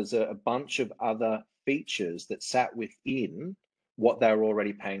that there was a bunch of other features that sat within what they were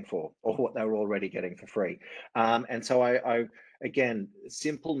already paying for or what they were already getting for free. And so I again,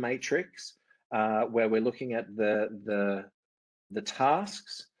 simple matrix where we're looking at the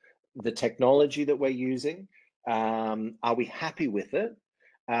tasks, the technology that we're using. Are we happy with it?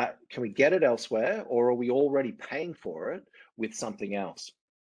 Can we get it elsewhere, or are we already paying for it with something else?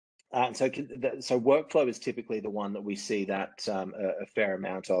 And so workflow is typically the one that we see that a fair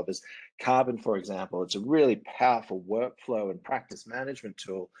amount of. Is Carbon, for example. It's a really powerful workflow and practice management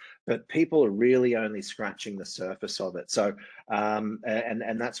tool, but people are really only scratching the surface of it. So,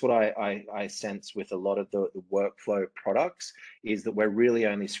 and that's what I sense with a lot of the workflow products, is that we're really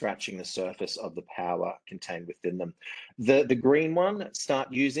only scratching the surface of the power contained within them. The green one,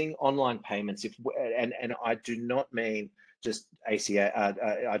 start using online payments. And I do not mean just ACA.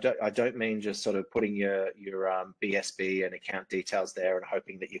 I don't mean just sort of putting your BSB and account details there and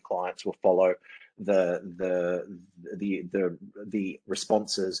hoping that your clients will follow the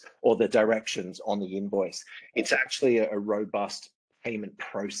responses or the directions on the invoice. It's actually a robust payment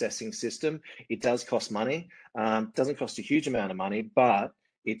processing system. It does cost money, doesn't cost a huge amount of money, but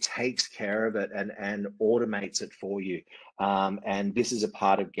it takes care of it and automates it for you. And this is a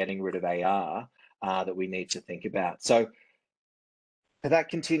part of getting rid of AR that we need to think about. So for that,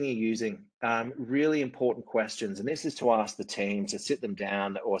 continue using really important questions, and this is to ask the team to sit them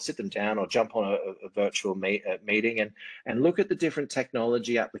down or jump on a virtual meeting and look at the different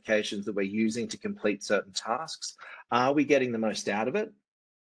technology applications that we're using to complete certain tasks. Are we getting the most out of it?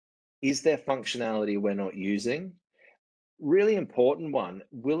 Is there functionality we're not using? Really important one,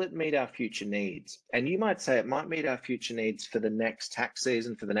 will it meet our future needs? And you might say it might meet our future needs for the next tax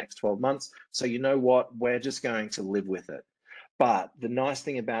season, for the next 12 months. So you know what, we're just going to live with it. But the nice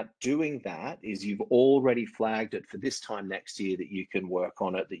thing about doing that is you've already flagged it for this time next year that you can work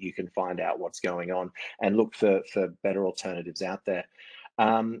on it, that you can find out what's going on and look for better alternatives out there.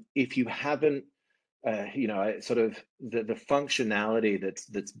 If you haven't, sort of the functionality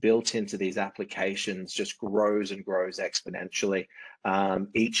that's built into these applications just grows and grows exponentially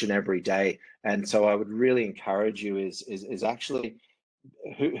each and every day. And so I would really encourage you is actually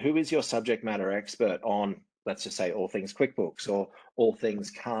who is your subject matter expert on, let's just say, all things QuickBooks or all things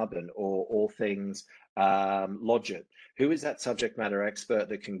Carbon or all things Lodgit? Who is that subject matter expert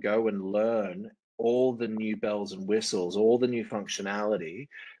that can go and learn all the new bells and whistles, all the new functionality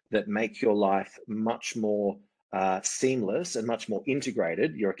that make your life much more seamless and much more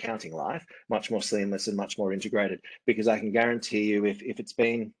integrated, your accounting life, much more seamless and much more integrated? Because I can guarantee you, if it's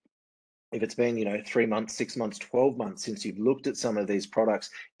been 3 months, 6 months, 12 months since you've looked at some of these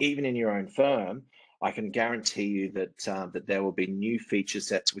products, even in your own firm, I can guarantee you that there will be new feature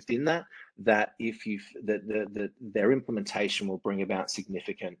sets within that their implementation will bring about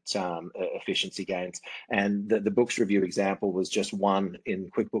significant efficiency gains. And the books review example was just one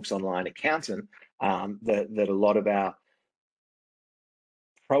in QuickBooks Online Accountant that a lot of our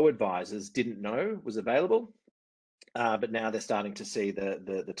pro advisors didn't know was available. But now they're starting to see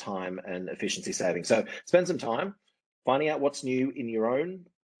the time and efficiency savings. So spend some time finding out what's new in your own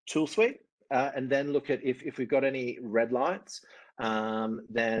tool suite, and then look at if we've got any red lights.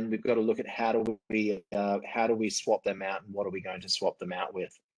 Then we've got to look at how do we swap them out, and what are we going to swap them out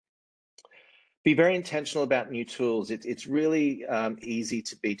with. Be very intentional about new tools. It's really easy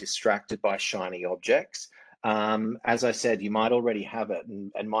to be distracted by shiny objects. As I said, you might already have it,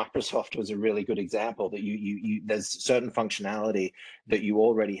 and Microsoft was a really good example that there's certain functionality that you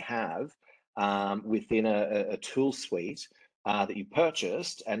already have within a tool suite that you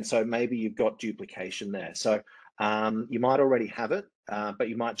purchased, and so maybe you've got duplication there. So you might already have it, but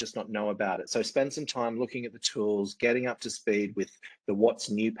you might just not know about it. So spend some time looking at the tools, getting up to speed with the what's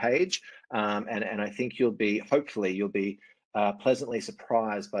new page, and I think hopefully you'll be pleasantly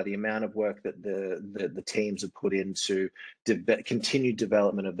surprised by the amount of work that the teams have put into continued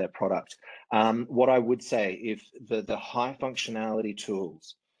development of their product. What I would say, if the high functionality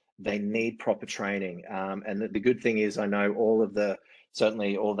tools, they need proper training. And the good thing is, I know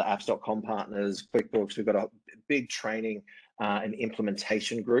certainly all the apps.com partners, QuickBooks, we've got a big training and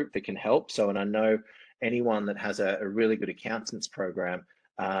implementation group that can help. And I know anyone that has a really good accountants program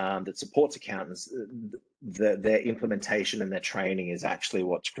that supports accountants, their implementation and their training is actually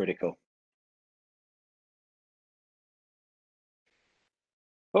what's critical.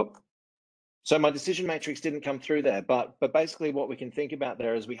 Oh, so my decision matrix didn't come through there, but basically what we can think about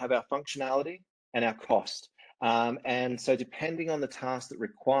there is we have our functionality and our cost. And so depending on the task that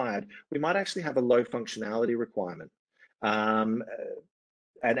required, we might actually have a low functionality requirement. And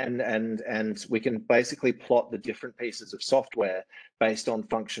we can basically plot the different pieces of software based on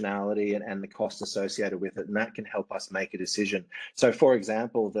functionality and the cost associated with it, and that can help us make a decision. So, for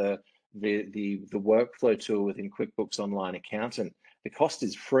example, the workflow tool within QuickBooks Online Accountant, the cost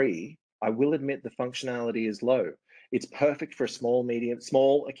is free. I will admit the functionality is low. It's perfect for a small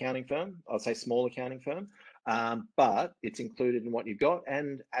accounting firm. I'll say small accounting firm, but it's included in what you've got.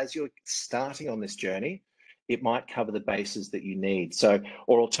 And as you're starting on this journey, it might cover the bases that you need. So,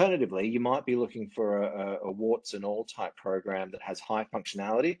 or alternatively, you might be looking for a warts and all type program that has high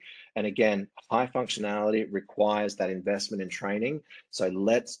functionality. And again, high functionality requires that investment in training. So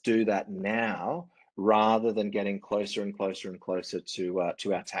let's do that now rather than getting closer and closer and closer to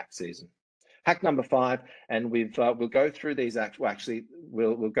our tax season. Hack number 5, and we'll go through these.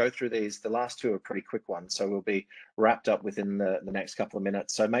 We'll go through these. The last 2 are pretty quick ones, so we'll be wrapped up within the next couple of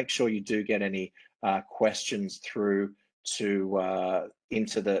minutes. So make sure you do get any questions through to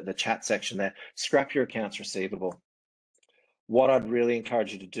into the chat section there. Scrap your accounts receivable. What I'd really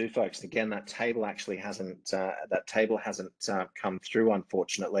encourage you to do, folks, and again, that table actually hasn't come through,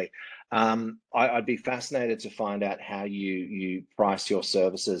 unfortunately. I'd be fascinated to find out how you price your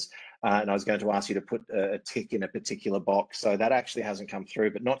services. And I was going to ask you to put a tick in a particular box. So that actually hasn't come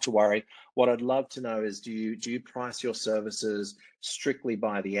through, but not to worry. What I'd love to know is, do you price your services strictly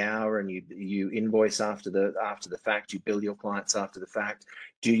by the hour, and you invoice after the fact, you bill your clients after the fact?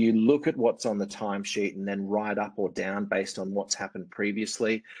 Do you look at what's on the timesheet and then write up or down based on what's happened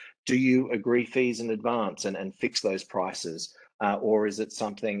previously? Do you agree fees in advance and fix those prices? Or is it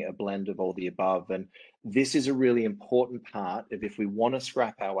a blend of all the above? And this is a really important part of, if we want to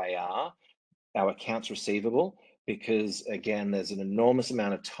scrap our AR, our accounts receivable, because again, there's an enormous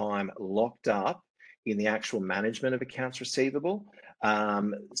amount of time locked up in the actual management of accounts receivable.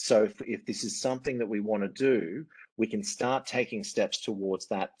 So if this is something that we want to do, we can start taking steps towards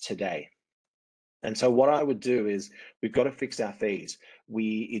that today. And so what I would do is, we've got to fix our fees.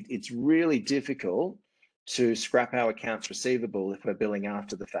 It's really difficult to scrap our accounts receivable if we're billing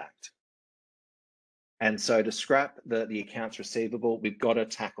after the fact. And so to scrap the accounts receivable, we've got to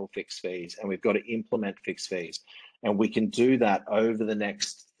tackle fixed fees, and we've got to implement fixed fees. And we can do that over the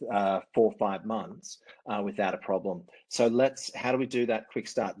next 4 or 5 months without a problem. So how do we do that? Quick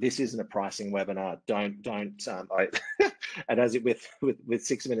start. This isn't a pricing webinar. And as with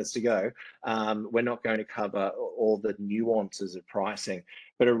 6 minutes to go, we're not going to cover all the nuances of pricing.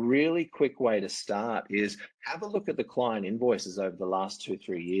 But a really quick way to start is, have a look at the client invoices over the last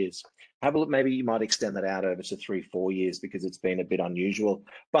 2-3 years. Have a look, maybe you might extend that out over to 3-4 years because it's been a bit unusual.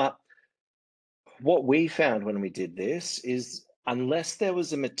 But what we found when we did this is, unless there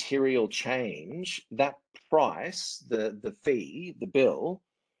was a material change, that price, the fee, the bill,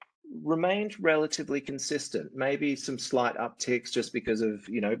 remained relatively consistent. Maybe some slight upticks just because of,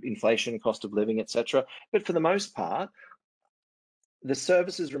 inflation, cost of living, etc. But for the most part, the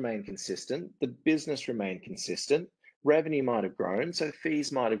services remain consistent, the business remained consistent, revenue might have grown, so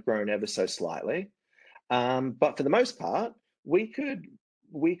fees might have grown ever so slightly. But for the most part, we could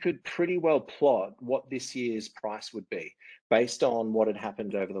pretty well plot what this year's price would be based on what had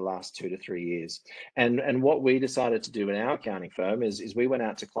happened over the last 2 to 3 years. And what we decided to do in our accounting firm is we went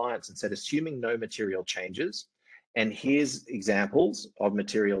out to clients and said, assuming no material changes, and here's examples of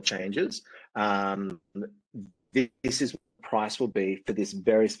material changes, this is what the price will be for this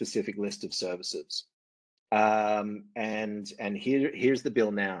very specific list of services. And here's the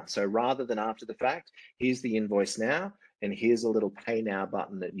bill now. So rather than after the fact, here's the invoice now, and here's a little pay now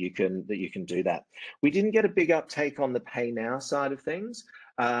button that you can do that. We didn't get a big uptake on the pay now side of things.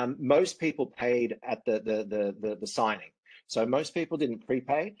 Most people paid at the signing. So most people didn't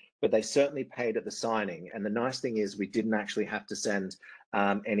prepay, but they certainly paid at the signing. And the nice thing is, we didn't actually have to send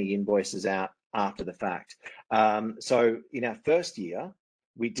any invoices out after the fact. So in our first year,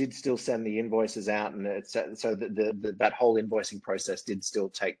 we did still send the invoices out, and so that whole invoicing process did still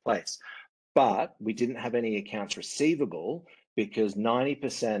take place. But we didn't have any accounts receivable, because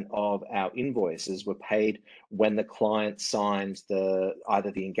 90% of our invoices were paid when the client signed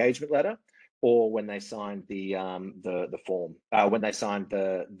either the engagement letter or when they signed the form, when they signed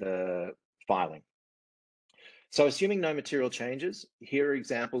the filing. So assuming no material changes, here are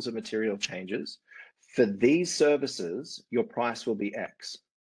examples of material changes. For these services, your price will be X.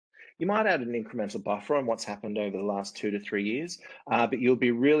 You might add an incremental buffer on what's happened over the last 2 to 3 years, but you'll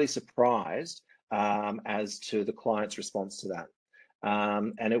be really surprised as to the client's response to that.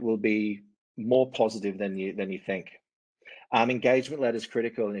 And it will be more positive than you think. Engagement letters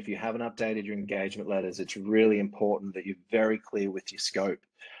critical, and if you haven't updated your engagement letters, it's really important that you're very clear with your scope.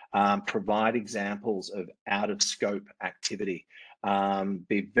 Provide examples of out of scope activity.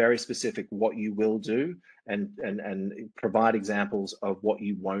 Be very specific what you will do, and provide examples of what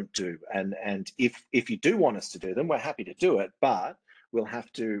you won't do. And if you do want us to do them, we're happy to do it, but we'll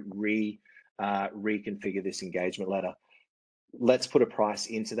have to reconfigure this engagement letter. Let's put a price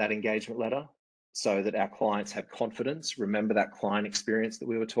into that engagement letter so that our clients have confidence. Remember that client experience that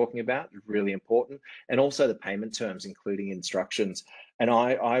we were talking about, really important. And also the payment terms, including instructions. And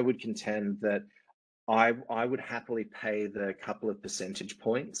I would contend that I would happily pay the couple of percentage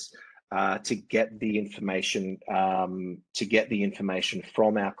points to get the information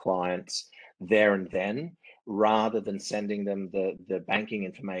from our clients there and then, rather than sending them the banking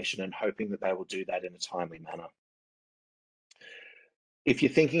information and hoping that they will do that in a timely manner. If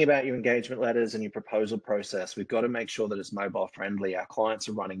you're thinking about your engagement letters and your proposal process, we've got to make sure that it's mobile friendly. Our clients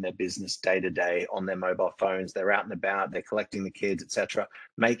are running their business day to day on their mobile phones. They're out and about, they're collecting the kids, etc.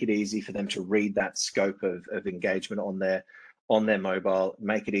 Make it easy for them to read that scope of engagement on their mobile.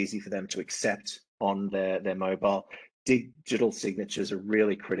 Make it easy for them to accept on their mobile. digital signatures are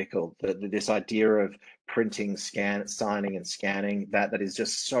really critical. This idea of printing, signing and scanning, that is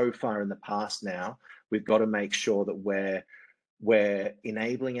just so far in the past now. We've got to make sure that we're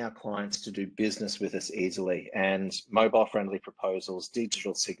enabling our clients to do business with us easily, and mobile friendly proposals,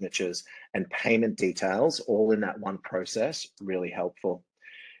 digital signatures, and payment details all in that one process, really helpful.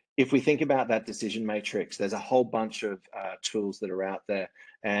 If we think about that decision matrix, there's a whole bunch of tools that are out there.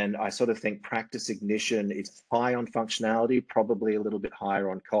 And I sort of think Practice Ignition is high on functionality, probably a little bit higher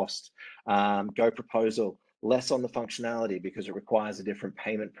on cost. Go Proposal, less on the functionality because it requires a different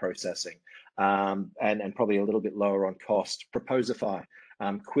payment processing, and probably a little bit lower on cost. Proposify,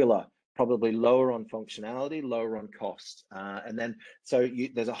 Quilla, probably lower on functionality, lower on cost. And then, so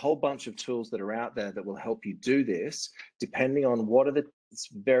there's a whole bunch of tools that are out there that will help you do this, depending on what are the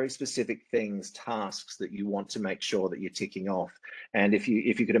very specific things, tasks that you want to make sure that you're ticking off. And if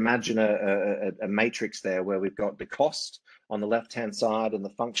you could imagine a matrix there where we've got the cost on the left-hand side and the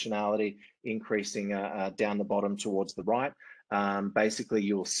functionality increasing down the bottom towards the right, basically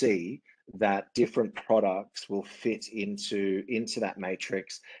you'll see that different products will fit into that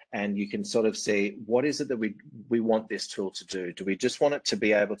matrix, and you can sort of see what is it that we want this tool to do. Do we just want it to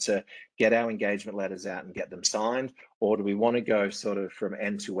be able to get our engagement letters out and get them signed, or do we want to go sort of from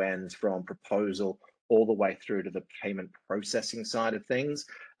end to end, from proposal all the way through to the payment processing side of things?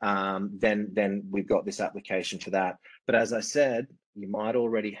 Then we've got this application for that. But as I said, you might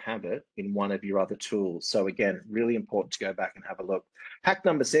already have it in one of your other tools. So again, really important to go back and have a look. Hack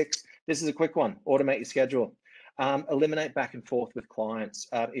number 6, this is a quick one: automate your schedule. Eliminate back and forth with clients.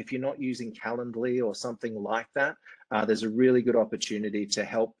 If you're not using Calendly or something like that, there's a really good opportunity to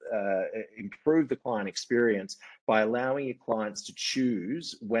help improve the client experience by allowing your clients to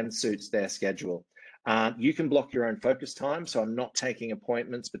choose when suits their schedule. You can block your own focus time, so I'm not taking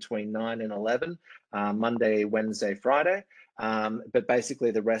appointments between 9 and 11, Monday, Wednesday, Friday. But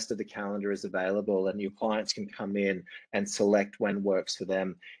basically the rest of the calendar is available, and your clients can come in and select when works for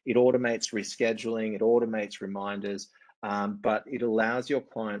them. It automates rescheduling, it automates reminders, but it allows your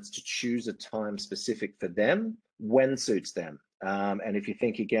clients to choose a time specific for them when suits them. And if you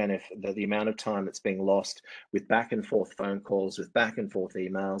think again, if the amount of time that's being lost with back and forth phone calls, with back and forth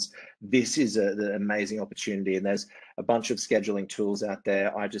emails, this is an amazing opportunity. And there's a bunch of scheduling tools out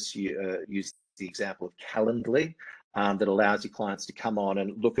there. I just use the example of Calendly, that allows your clients to come on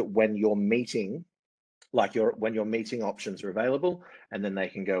and look at when you're meeting, when your meeting options are available, and then they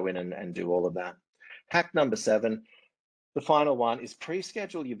can go in and do all of that. Hack number 7, the final one, is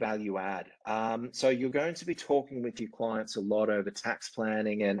pre-schedule your value add. So you're going to be talking with your clients a lot over tax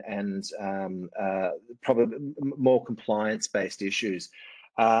planning and probably more compliance-based issues.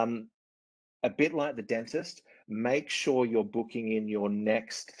 A bit like the dentist, make sure you're booking in your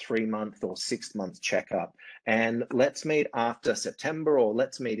next 3-month or 6-month checkup. And let's meet after September, or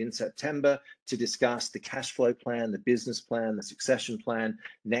let's meet in September to discuss the cash flow plan, the business plan, the succession plan,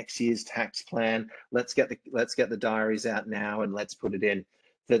 next year's tax plan. Let's get the diaries out now and let's put it in.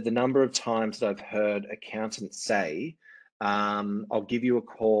 The number of times that I've heard accountants say, I'll give you a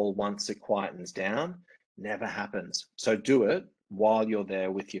call once it quietens down, never happens. So do it while you're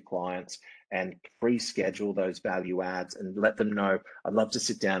there with your clients, and pre-schedule those value adds and let them know, I'd love to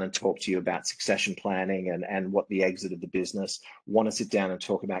sit down and talk to you about succession planning and what the exit of the business. Want to sit down and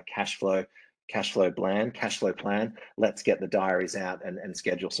talk about cash flow plan. Let's get the diaries out and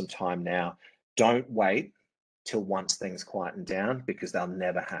schedule some time now. Don't wait till once things quieten down, because they'll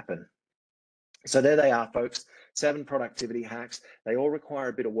never happen. So there they are, folks. 7 productivity hacks. They all require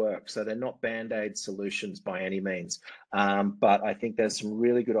a bit of work, so they're not band-aid solutions by any means. But I think there's some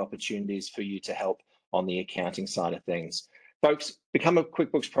really good opportunities for you to help on the accounting side of things. Folks, become a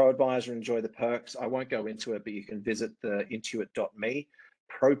QuickBooks Pro Advisor, enjoy the perks. I won't go into it, but you can visit the intuit.me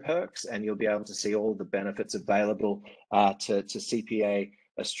Pro Perks, and you'll be able to see all the benefits available to CPA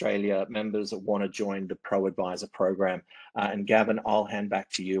Australia members that want to join the Pro Advisor program. And Gavin, I'll hand back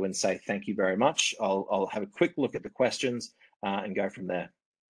to you and say thank you very much. I'll have a quick look at the questions and go from there.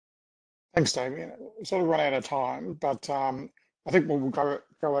 Thanks, Damien. We sort of run out of time, but I think we'll go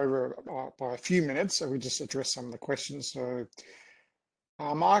over by a few minutes, so we just address some of the questions. So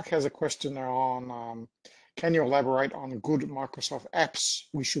Mark has a question on, can you elaborate on good Microsoft apps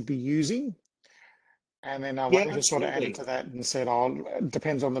we should be using? And then I just sort of added to that and said, it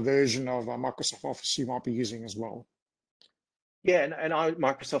depends on the version of Microsoft Office you might be using as well. Yeah, and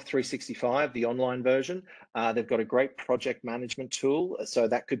Microsoft 365, the online version, they've got a great project management tool, so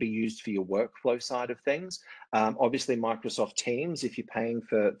that could be used for your workflow side of things. Obviously, Microsoft Teams, if you're paying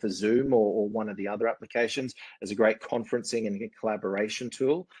for Zoom or one of the other applications, is a great conferencing and collaboration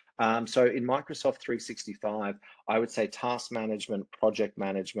tool. So in Microsoft 365, I would say task management, project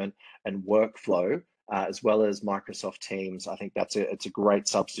management, and workflow, as well as Microsoft Teams. I think it's a great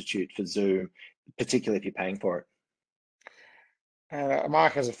substitute for Zoom, particularly if you're paying for it.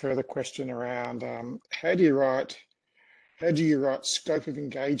 Mark has a further question around how do you write scope of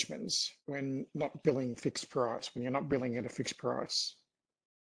engagements when not billing fixed price, when you're not billing at a fixed price?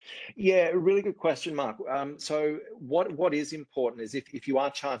 Yeah, really good question, Mark. So what is important is if you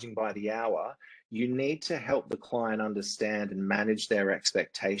are charging by the hour, you need to help the client understand and manage their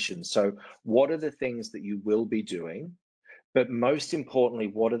expectations. So what are the things that you will be doing? But most importantly,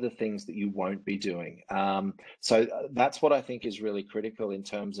 what are the things that you won't be doing? So that's what I think is really critical in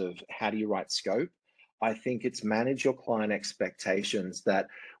terms of how do you write scope. I think it's manage your client expectations that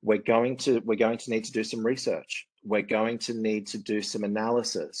we're going to need to do some research. We're going to need to do some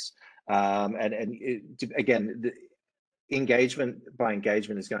analysis. Again, the engagement by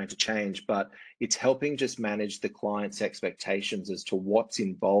engagement is going to change, but it's helping just manage the client's expectations as to what's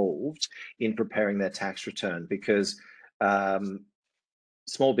involved in preparing their tax return because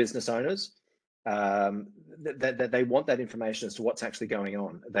small business owners, they want that information as to what's actually going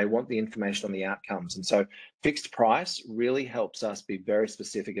on. They want the information on the outcomes. And so fixed price really helps us be very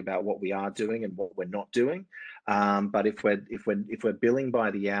specific about what we are doing and what we're not doing. But if we're billing by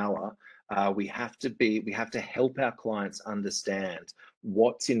the hour, we have to help our clients understand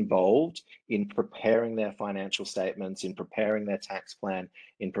what's involved in preparing their financial statements, in preparing their tax plan,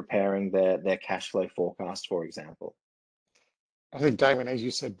 in preparing their cash flow forecast, for example. I think, Damon, as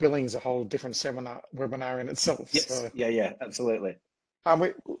you said, billing is a whole different webinar in itself. Yes, So yeah, absolutely.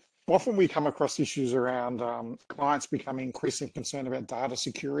 we, often we come across issues around clients becoming increasingly concerned about data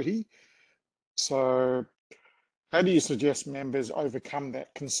security. So how do you suggest members overcome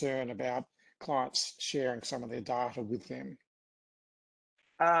that concern about clients sharing some of their data with them?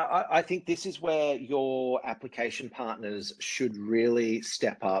 I think this is where your application partners should really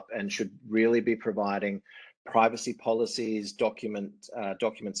step up and should really be providing privacy policies, documents,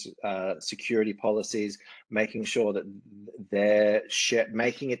 security policies, making sure that they're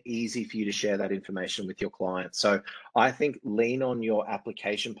making it easy for you to share that information with your clients. So I think lean on your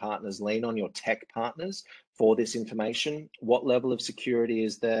application partners, lean on your tech partners for this information. What level of security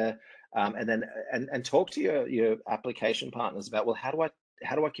is there? And then talk to your application partners about, well, how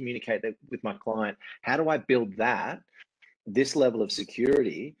do I communicate that with my client? How do I build this level of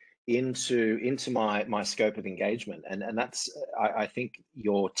security into my scope of engagement? And that's I think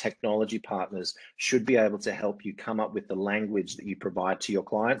your technology partners should be able to help you come up with the language that you provide to your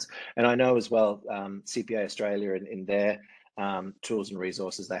clients. And I know as well, CPA Australia in their tools and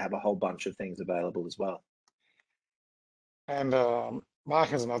resources, they have a whole bunch of things available as well. And Mark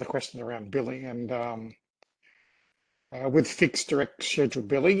has another question around billing and with fixed direct scheduled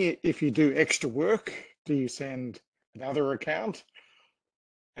billing, if you do extra work, do you send another account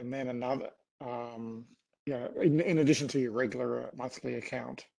and then another, in addition to your regular monthly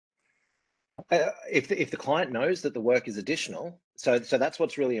account? If the client knows that the work is additional, so that's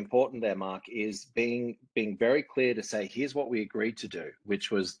what's really important there, Mark, is being very clear to say, here's what we agreed to do,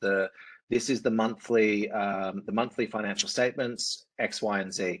 which was this is the monthly financial statements, X, Y,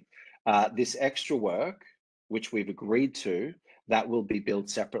 and Z. This extra work, which we've agreed to, that will be billed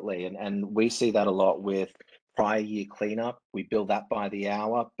separately. And we see that a lot with prior year cleanup. We bill that by the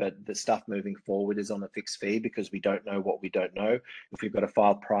hour, but the stuff moving forward is on a fixed fee because we don't know what we don't know. If we've got to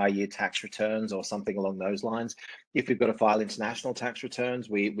file prior year tax returns or something along those lines, if we've got to file international tax returns,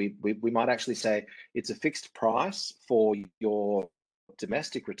 we might actually say it's a fixed price for your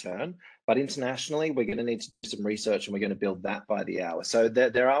domestic return, but internationally we're going to need to do some research and we're going to build that by the hour. So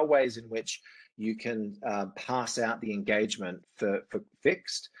there are ways in which you can pass out the engagement for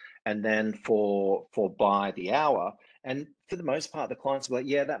fixed and then for by the hour. And for the most part, the clients will be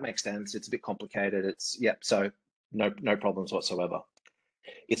like, yeah, that makes sense. It's a bit complicated. So no problems whatsoever.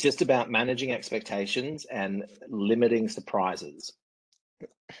 It's just about managing expectations and limiting surprises.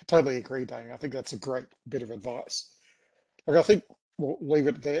 Totally agree, Damien. I think that's a great bit of advice. Look, I think we'll leave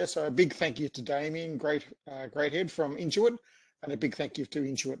it there. So a big thank you to Damien, great head from Intuit, and a big thank you to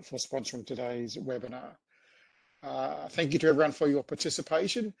Intuit for sponsoring today's webinar. Thank you to everyone for your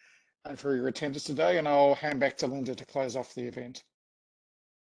participation and for your attendance today, and I'll hand back to Linda to close off the event.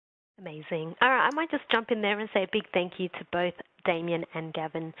 Amazing. All right, I might just jump in there and say a big thank you to both Damien and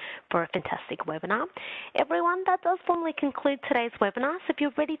Gavin for a fantastic webinar. Everyone, that does formally conclude today's webinar. So if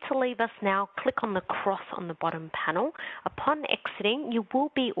you're ready to leave us now, click on the cross on the bottom panel. Upon exiting, you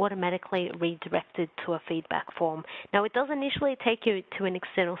will be automatically redirected to a feedback form. Now, it does initially take you to an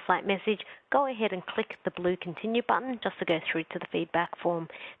external site message. Go ahead and click the blue continue button just to go through to the feedback form.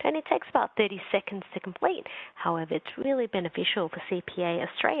 It only takes about 30 seconds to complete. However, it's really beneficial for CPA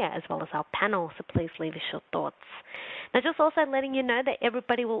Australia as well as our panel, so please leave us your thoughts. Now, just also letting you know that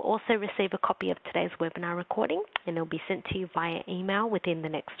everybody will also receive a copy of today's webinar recording, and it'll be sent to you via email within the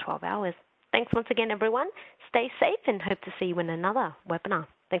next 12 hours. Thanks once again, everyone. Stay safe and hope to see you in another webinar.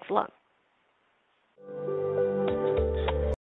 Thanks a lot.